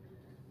piece.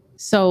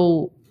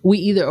 So we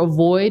either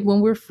avoid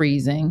when we're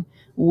freezing,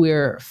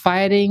 we're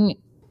fighting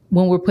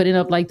when we're putting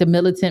up like the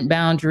militant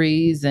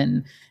boundaries.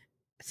 And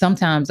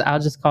sometimes I'll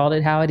just call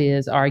it how it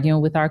is,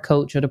 arguing with our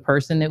coach or the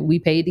person that we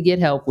paid to get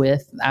help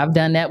with. I've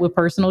done that with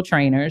personal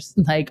trainers,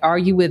 like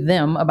argue with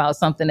them about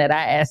something that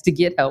I asked to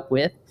get help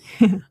with.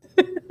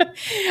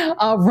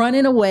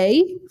 Running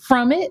away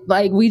from it,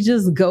 like we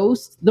just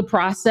ghost the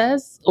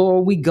process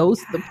or we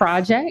ghost the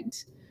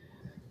project.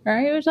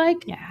 Right? It was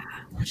like,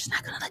 we're just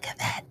not going to look at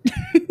that.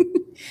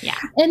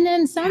 And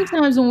then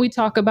sometimes when we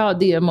talk about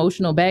the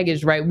emotional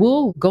baggage, right,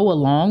 we'll go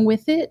along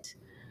with it,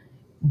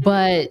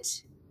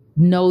 but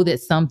know that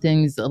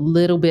something's a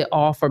little bit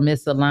off or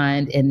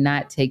misaligned and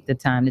not take the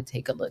time to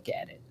take a look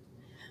at it.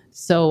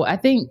 So I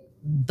think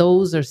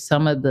those are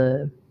some of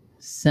the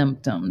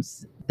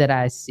symptoms that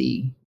I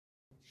see.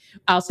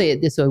 I'll say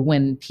it this way: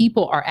 when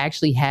people are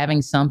actually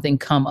having something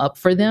come up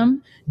for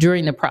them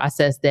during the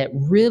process that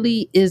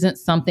really isn't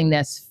something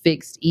that's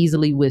fixed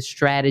easily with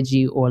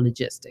strategy or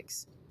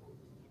logistics.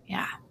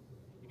 Yeah.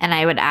 And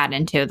I would add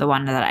into the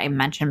one that I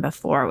mentioned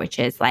before, which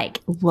is like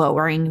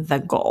lowering the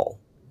goal,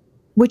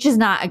 which is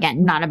not,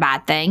 again, not a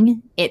bad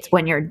thing. It's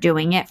when you're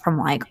doing it from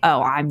like,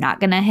 oh, I'm not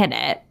going to hit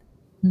it.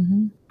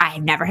 Mm-hmm.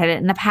 I've never hit it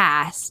in the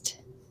past.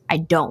 I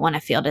don't want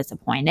to feel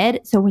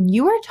disappointed. So when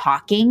you were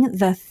talking,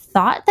 the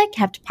thought that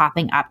kept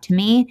popping up to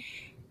me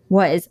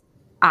was,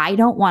 I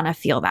don't want to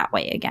feel that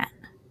way again.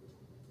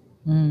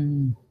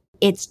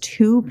 It's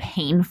too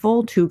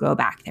painful to go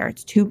back there.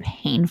 It's too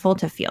painful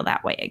to feel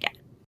that way again.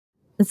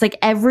 It's like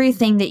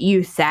everything that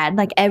you said,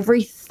 like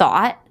every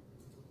thought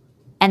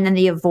and then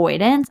the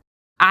avoidance,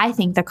 I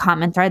think the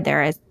common thread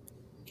there is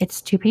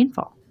it's too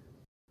painful.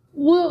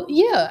 Well,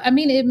 yeah. I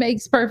mean, it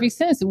makes perfect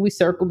sense if we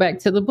circle back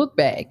to the book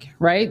bag,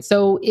 right?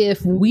 So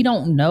if we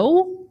don't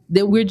know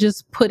that we're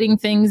just putting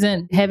things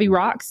in heavy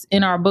rocks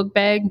in our book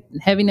bag,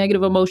 heavy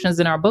negative emotions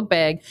in our book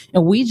bag,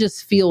 and we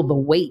just feel the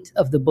weight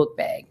of the book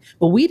bag,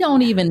 but we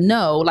don't even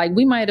know, like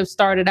we might have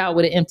started out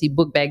with an empty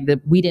book bag that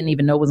we didn't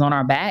even know was on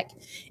our back.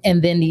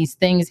 And then these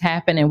things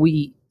happen and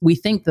we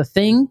think the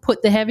thing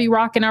put the heavy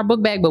rock in our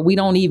book bag, but we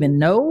don't even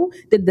know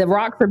that the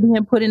rocks are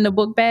being put in the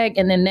book bag.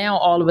 And then now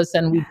all of a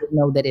sudden we just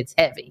know that it's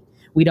heavy.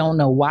 We don't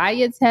know why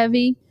it's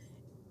heavy.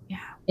 Yeah.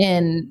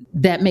 And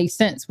that makes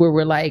sense where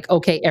we're like,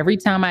 okay, every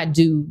time I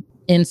do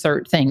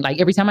insert thing, like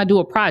every time I do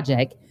a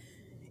project,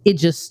 it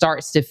just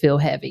starts to feel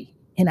heavy.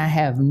 And I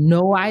have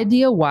no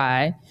idea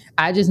why.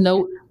 I just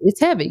know it's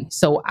heavy.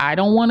 So I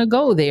don't want to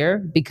go there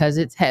because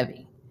it's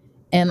heavy.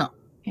 And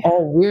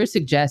all we're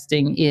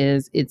suggesting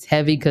is it's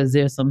heavy because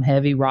there's some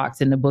heavy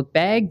rocks in the book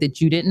bag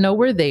that you didn't know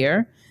were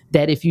there,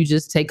 that if you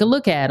just take a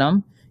look at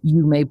them,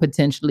 you may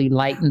potentially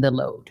lighten the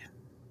load.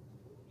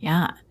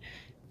 Yeah.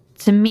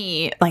 To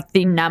me, like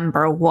the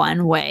number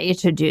one way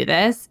to do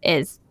this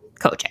is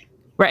coaching,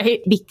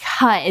 right?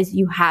 Because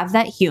you have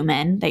that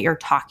human that you're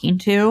talking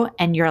to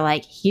and you're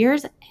like,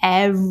 here's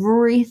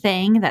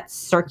everything that's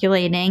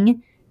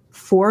circulating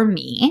for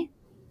me.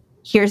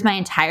 Here's my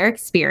entire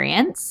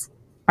experience,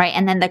 right?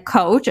 And then the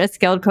coach, a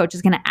skilled coach,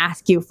 is going to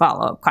ask you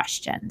follow-up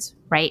questions,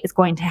 right? It's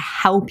going to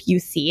help you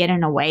see it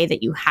in a way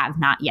that you have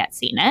not yet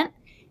seen it.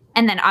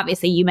 And then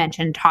obviously you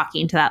mentioned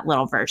talking to that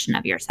little version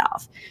of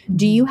yourself.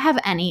 Do you have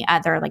any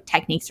other like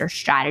techniques or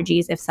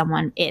strategies if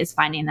someone is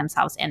finding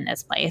themselves in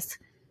this place?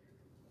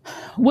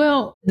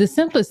 Well, the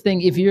simplest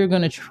thing, if you're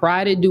going to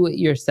try to do it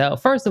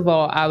yourself, first of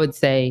all, I would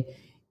say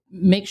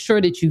make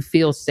sure that you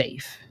feel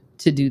safe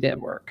to do that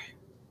work.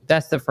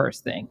 That's the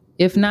first thing.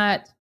 If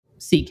not,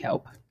 seek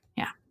help.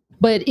 Yeah.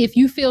 But if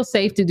you feel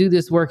safe to do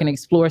this work and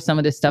explore some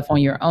of this stuff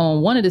on your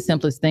own, one of the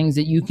simplest things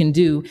that you can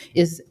do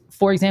is,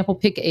 for example,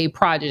 pick a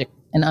project,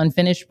 an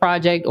unfinished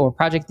project or a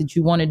project that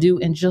you want to do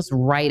and just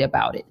write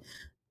about it.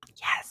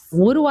 Yes.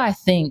 What do I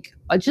think?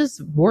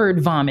 Just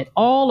word vomit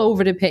all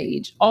over the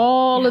page,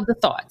 all of the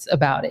thoughts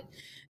about it.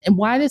 And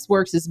why this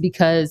works is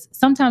because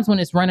sometimes when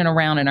it's running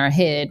around in our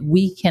head,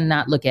 we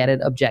cannot look at it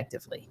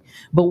objectively.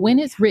 But when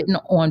it's written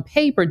on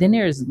paper, then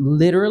there's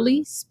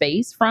literally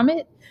space from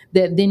it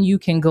that then you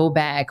can go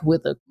back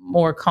with a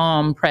more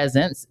calm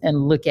presence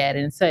and look at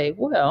it and say,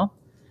 well,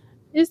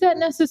 is that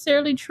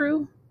necessarily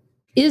true?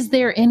 Is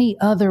there any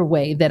other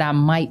way that I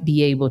might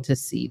be able to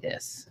see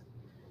this?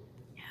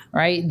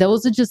 Right?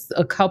 Those are just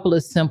a couple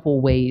of simple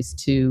ways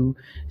to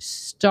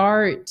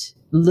start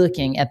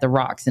looking at the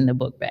rocks in the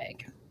book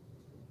bag.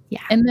 Yeah.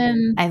 And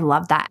then I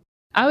love that.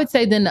 I would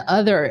say then the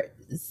other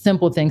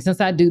simple thing,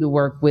 since I do the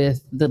work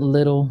with the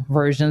little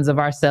versions of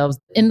ourselves,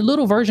 and the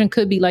little version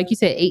could be, like you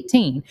said,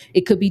 18.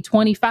 It could be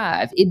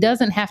 25. It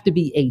doesn't have to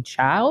be a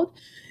child,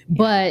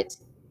 but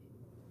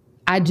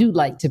I do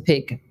like to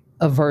pick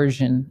a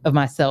version of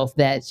myself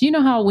that's, you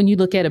know how when you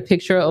look at a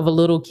picture of a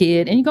little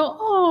kid and you go,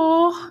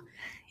 oh,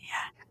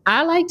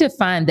 I like to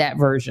find that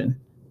version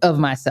of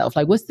myself.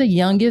 Like, what's the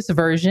youngest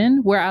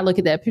version where I look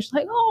at that picture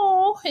like,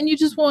 oh, and you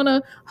just want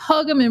to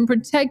hug them and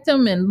protect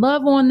them and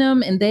love on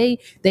them. And they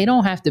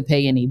don't have to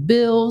pay any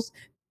bills.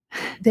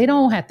 They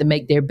don't have to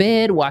make their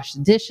bed, wash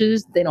the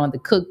dishes. They don't have to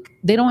cook.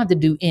 They don't have to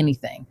do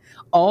anything.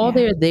 All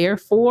they're there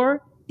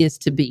for is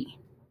to be.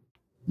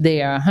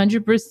 They are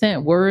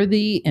 100%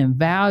 worthy and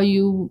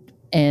valued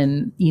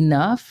and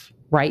enough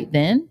right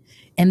then.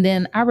 And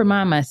then I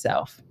remind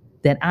myself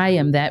that I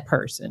am that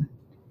person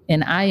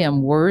and I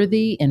am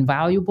worthy and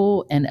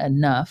valuable and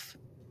enough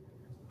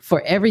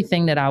for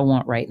everything that I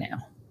want right now.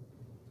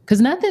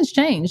 Because nothing's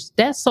changed.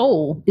 That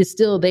soul is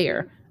still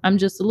there. I'm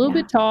just a little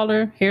bit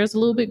taller, hair's a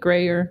little bit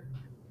grayer,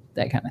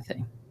 that kind of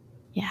thing.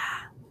 Yeah.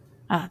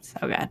 Oh, that's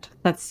so good.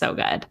 That's so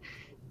good.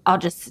 I'll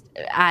just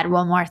add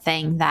one more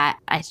thing that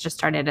I just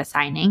started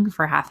assigning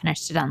for Half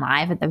Finished to Done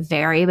Live at the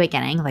very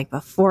beginning, like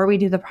before we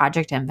do the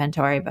project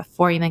inventory,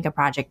 before you make a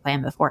project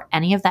plan, before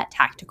any of that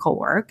tactical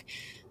work,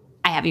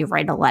 I have you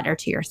write a letter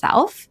to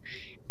yourself.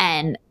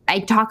 And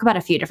I talk about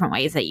a few different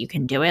ways that you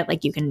can do it.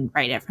 Like you can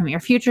write it from your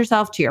future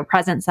self to your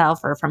present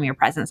self, or from your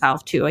present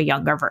self to a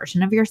younger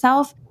version of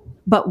yourself.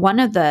 But one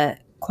of the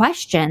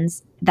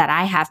questions that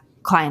I have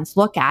clients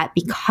look at,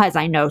 because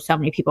I know so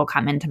many people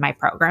come into my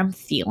program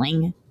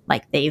feeling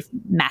like they've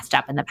messed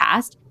up in the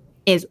past,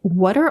 is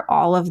what are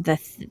all of the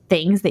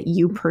things that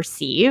you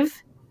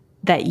perceive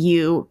that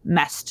you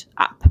messed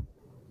up?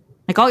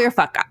 Like all your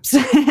fuck ups.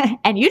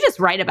 And you just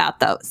write about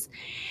those.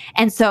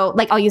 And so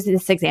like, I'll use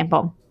this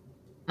example.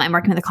 I'm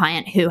working with a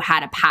client who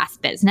had a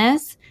past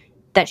business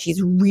that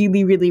she's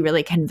really, really,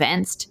 really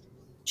convinced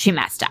she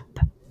messed up.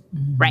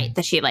 Right?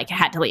 That she like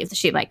had to leave, that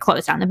she like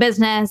closed down the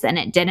business and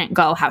it didn't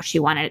go how she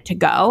wanted it to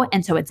go.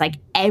 And so it's like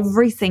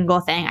every single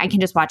thing, I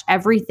can just watch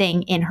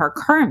everything in her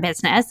current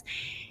business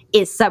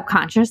is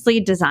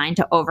subconsciously designed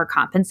to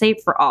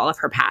overcompensate for all of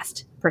her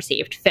past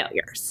perceived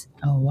failures.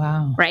 Oh,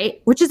 wow.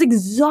 Right? Which is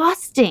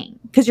exhausting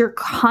because you're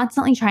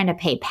constantly trying to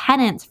pay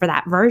penance for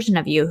that version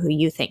of you who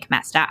you think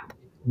messed up.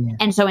 Yeah.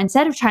 And so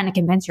instead of trying to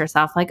convince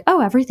yourself like,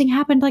 oh, everything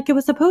happened like it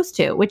was supposed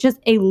to, which is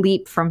a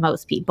leap from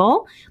most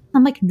people,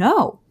 I'm like,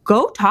 no,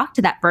 go talk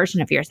to that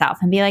version of yourself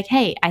and be like,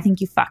 hey, I think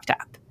you fucked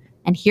up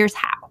and here's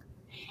how.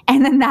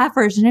 And then that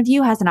version of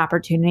you has an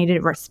opportunity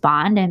to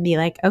respond and be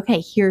like,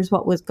 okay, here's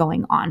what was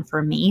going on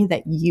for me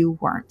that you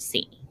weren't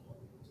seeing.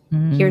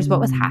 Here's what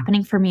was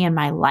happening for me in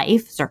my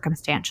life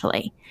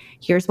circumstantially.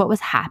 Here's what was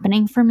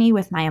happening for me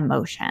with my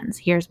emotions.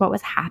 Here's what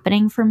was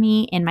happening for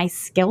me in my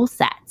skill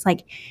sets.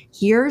 Like,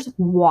 here's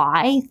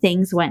why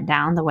things went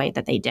down the way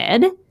that they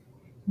did.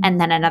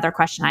 And then another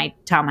question I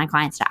tell my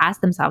clients to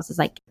ask themselves is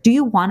like, do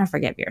you want to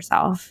forgive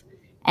yourself?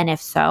 And if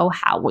so,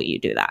 how will you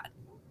do that?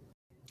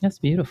 That's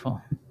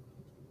beautiful.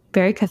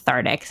 Very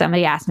cathartic.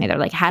 Somebody asked me, they're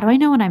like, how do I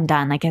know when I'm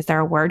done? Like, is there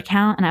a word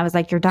count? And I was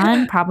like, you're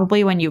done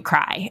probably when you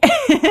cry.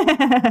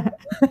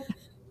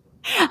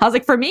 I was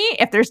like, for me,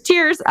 if there's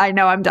tears, I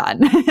know I'm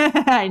done.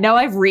 I know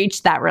I've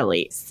reached that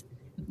release.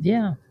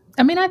 Yeah.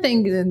 I mean, I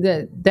think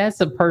that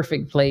that's a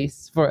perfect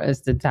place for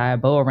us to tie a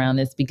bow around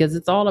this because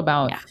it's all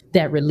about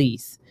that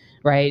release,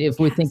 right? If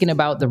we're thinking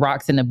about the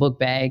rocks in the book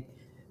bag,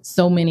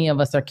 so many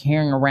of us are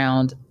carrying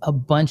around a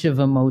bunch of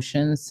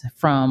emotions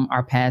from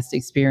our past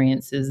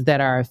experiences that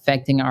are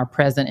affecting our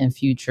present and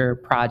future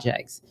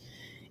projects.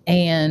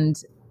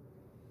 And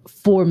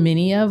for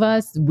many of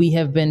us, we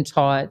have been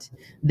taught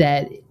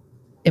that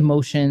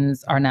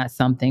emotions are not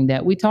something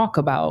that we talk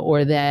about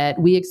or that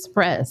we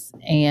express.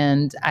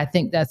 And I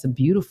think that's a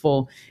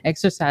beautiful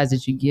exercise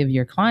that you give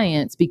your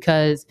clients,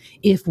 because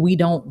if we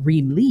don't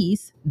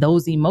release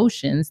those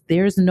emotions,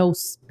 there's no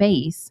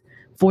space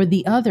for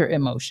the other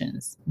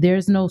emotions.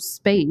 There's no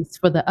space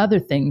for the other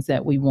things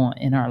that we want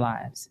in our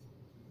lives.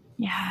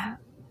 Yeah.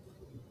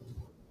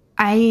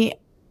 I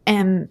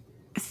am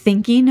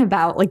thinking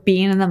about like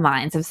being in the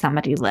minds of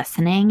somebody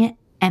listening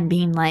and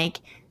being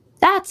like,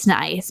 that's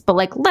nice, but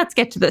like, let's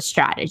get to the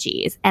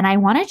strategies. And I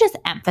want to just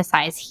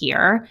emphasize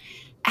here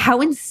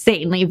how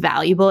insanely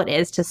valuable it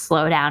is to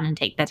slow down and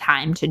take the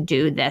time to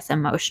do this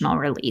emotional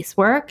release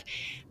work,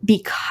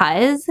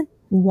 because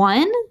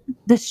one,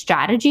 the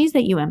strategies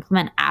that you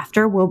implement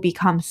after will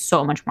become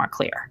so much more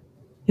clear.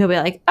 You'll be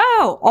like,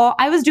 oh,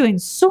 I was doing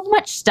so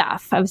much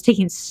stuff. I was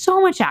taking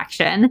so much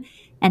action.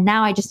 And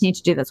now I just need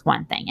to do this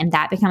one thing. And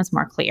that becomes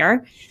more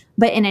clear.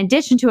 But in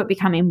addition to it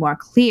becoming more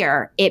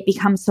clear, it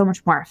becomes so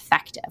much more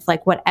effective.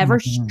 Like whatever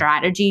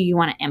strategy you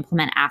want to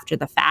implement after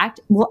the fact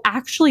will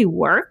actually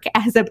work,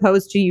 as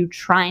opposed to you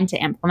trying to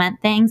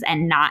implement things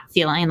and not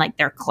feeling like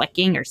they're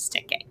clicking or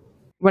sticking.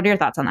 What are your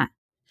thoughts on that?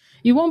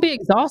 You won't be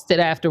exhausted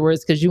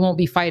afterwards because you won't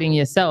be fighting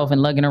yourself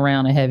and lugging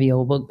around a heavy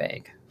old book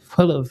bag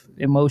full of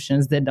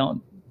emotions that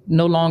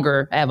no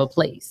longer have a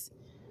place.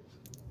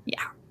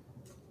 Yeah.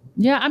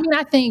 Yeah, I mean,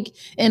 I think,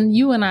 and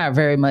you and I are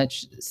very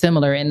much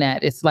similar in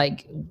that it's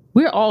like,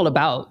 we're all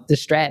about the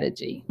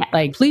strategy. Yeah.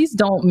 Like, please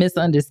don't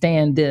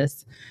misunderstand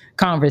this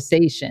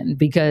conversation,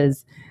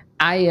 because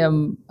I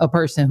am a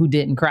person who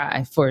didn't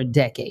cry for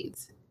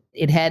decades.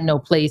 It had no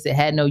place. It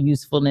had no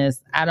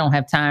usefulness. I don't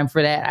have time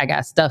for that. I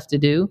got stuff to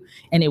do.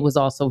 And it was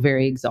also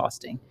very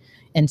exhausting.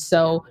 And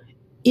so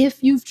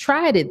if you've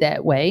tried it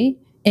that way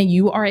and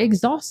you are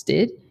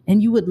exhausted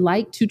and you would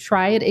like to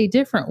try it a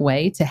different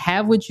way to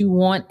have what you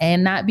want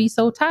and not be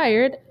so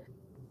tired,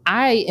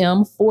 I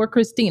am, for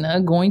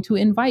Christina, going to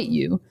invite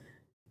you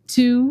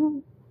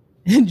to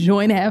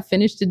join Have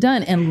Finished to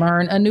Done and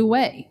learn a new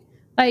way.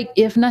 Like,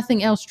 if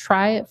nothing else,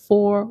 try it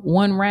for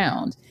one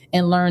round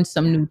and learn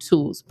some new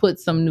tools. Put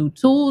some new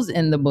tools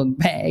in the book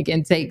bag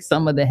and take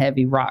some of the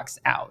heavy rocks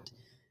out.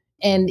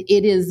 And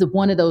it is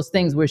one of those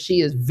things where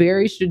she is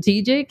very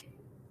strategic,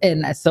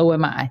 and so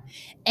am I.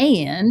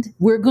 And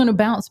we're going to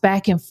bounce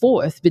back and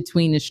forth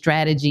between the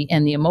strategy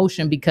and the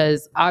emotion,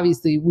 because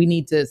obviously we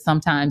need to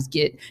sometimes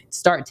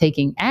start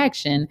taking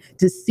action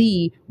to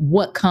see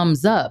what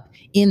comes up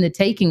in the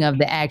taking of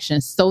the action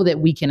so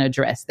that we can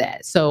address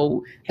that.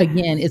 So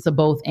again, it's a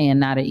both and,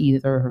 not a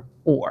either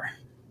or.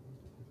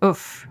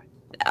 Oof.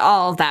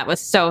 All of that was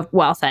so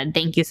well said.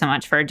 Thank you so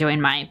much for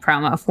doing my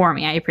promo for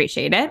me. I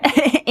appreciate it.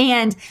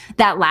 And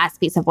that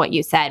last piece of what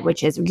you said,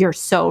 which is, you're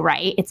so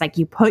right. It's like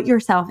you put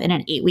yourself in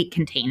an 8-week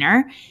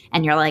container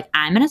and you're like,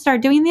 I'm going to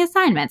start doing the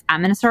assignments. I'm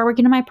going to start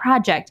working on my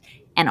project,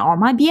 and all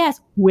my BS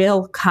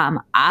will come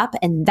up,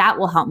 and that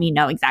will help me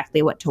know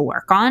exactly what to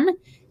work on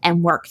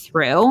and work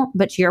through.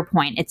 But to your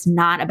point, it's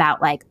not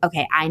about like,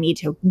 okay, I need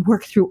to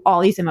work through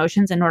all these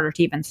emotions in order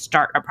to even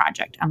start a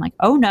project. I'm like,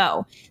 oh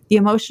no, the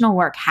emotional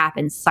work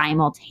happens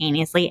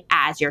simultaneously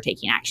as you're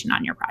taking action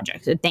on your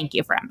project. So thank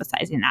you for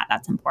emphasizing that.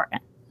 That's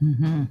important.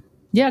 Mm-hmm.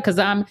 Yeah, because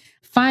I'm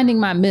finding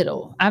my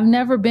middle. I've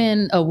never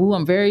been a woo.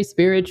 I'm very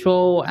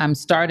spiritual. I'm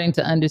starting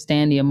to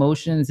understand the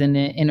emotions and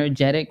the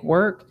energetic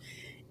work.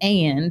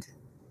 And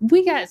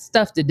we got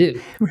stuff to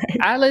do. Right.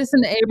 I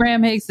listen to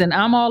Abraham Hicks and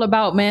I'm all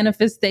about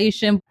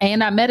manifestation,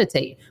 and I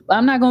meditate, but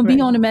I'm not going to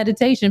be on the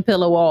meditation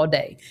pillow all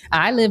day.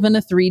 I live in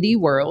a 3D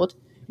world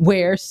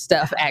where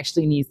stuff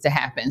actually needs to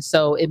happen.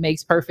 So it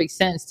makes perfect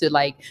sense to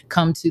like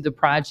come to the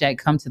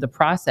project, come to the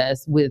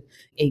process with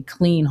a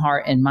clean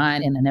heart and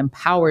mind and an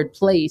empowered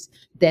place,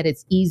 that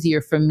it's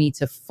easier for me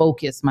to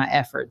focus my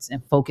efforts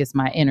and focus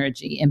my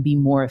energy and be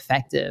more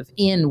effective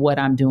in what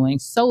I'm doing,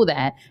 so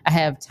that I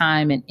have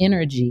time and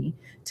energy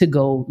to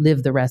go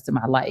live the rest of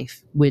my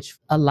life, which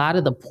a lot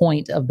of the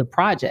point of the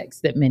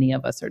projects that many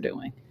of us are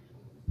doing.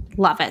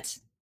 Love it.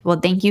 Well,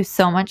 thank you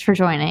so much for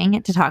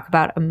joining to talk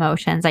about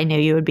emotions. I knew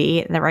you would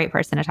be the right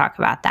person to talk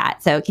about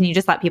that. So can you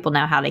just let people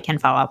know how they can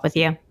follow up with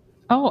you?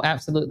 Oh,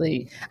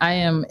 absolutely. I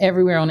am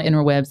everywhere on the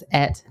interwebs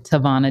at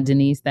TaVona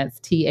Denise. That's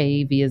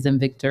TAV as in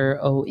Victor,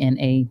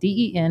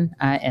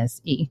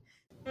 ONADENISE.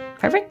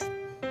 Perfect.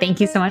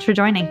 Thank you so much for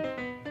joining.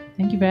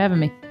 Thank you for having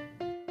me.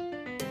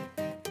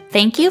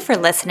 Thank you for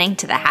listening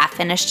to the Half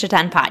Finished to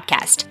Done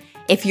podcast.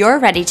 If you're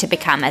ready to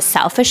become a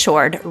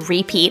self-assured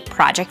repeat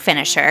project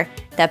finisher,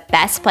 the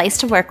best place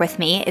to work with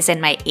me is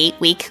in my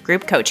 8-week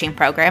group coaching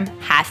program,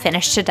 Half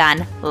Finished to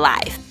Done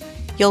Live.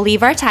 You'll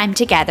leave our time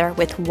together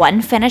with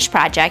one finished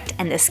project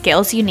and the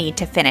skills you need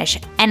to finish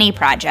any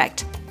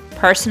project,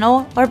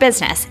 personal or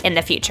business, in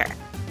the future.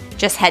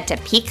 Just head to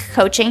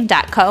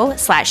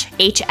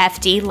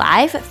peakcoaching.co/HFD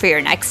live for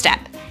your next step.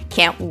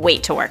 Can't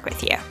wait to work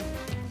with you.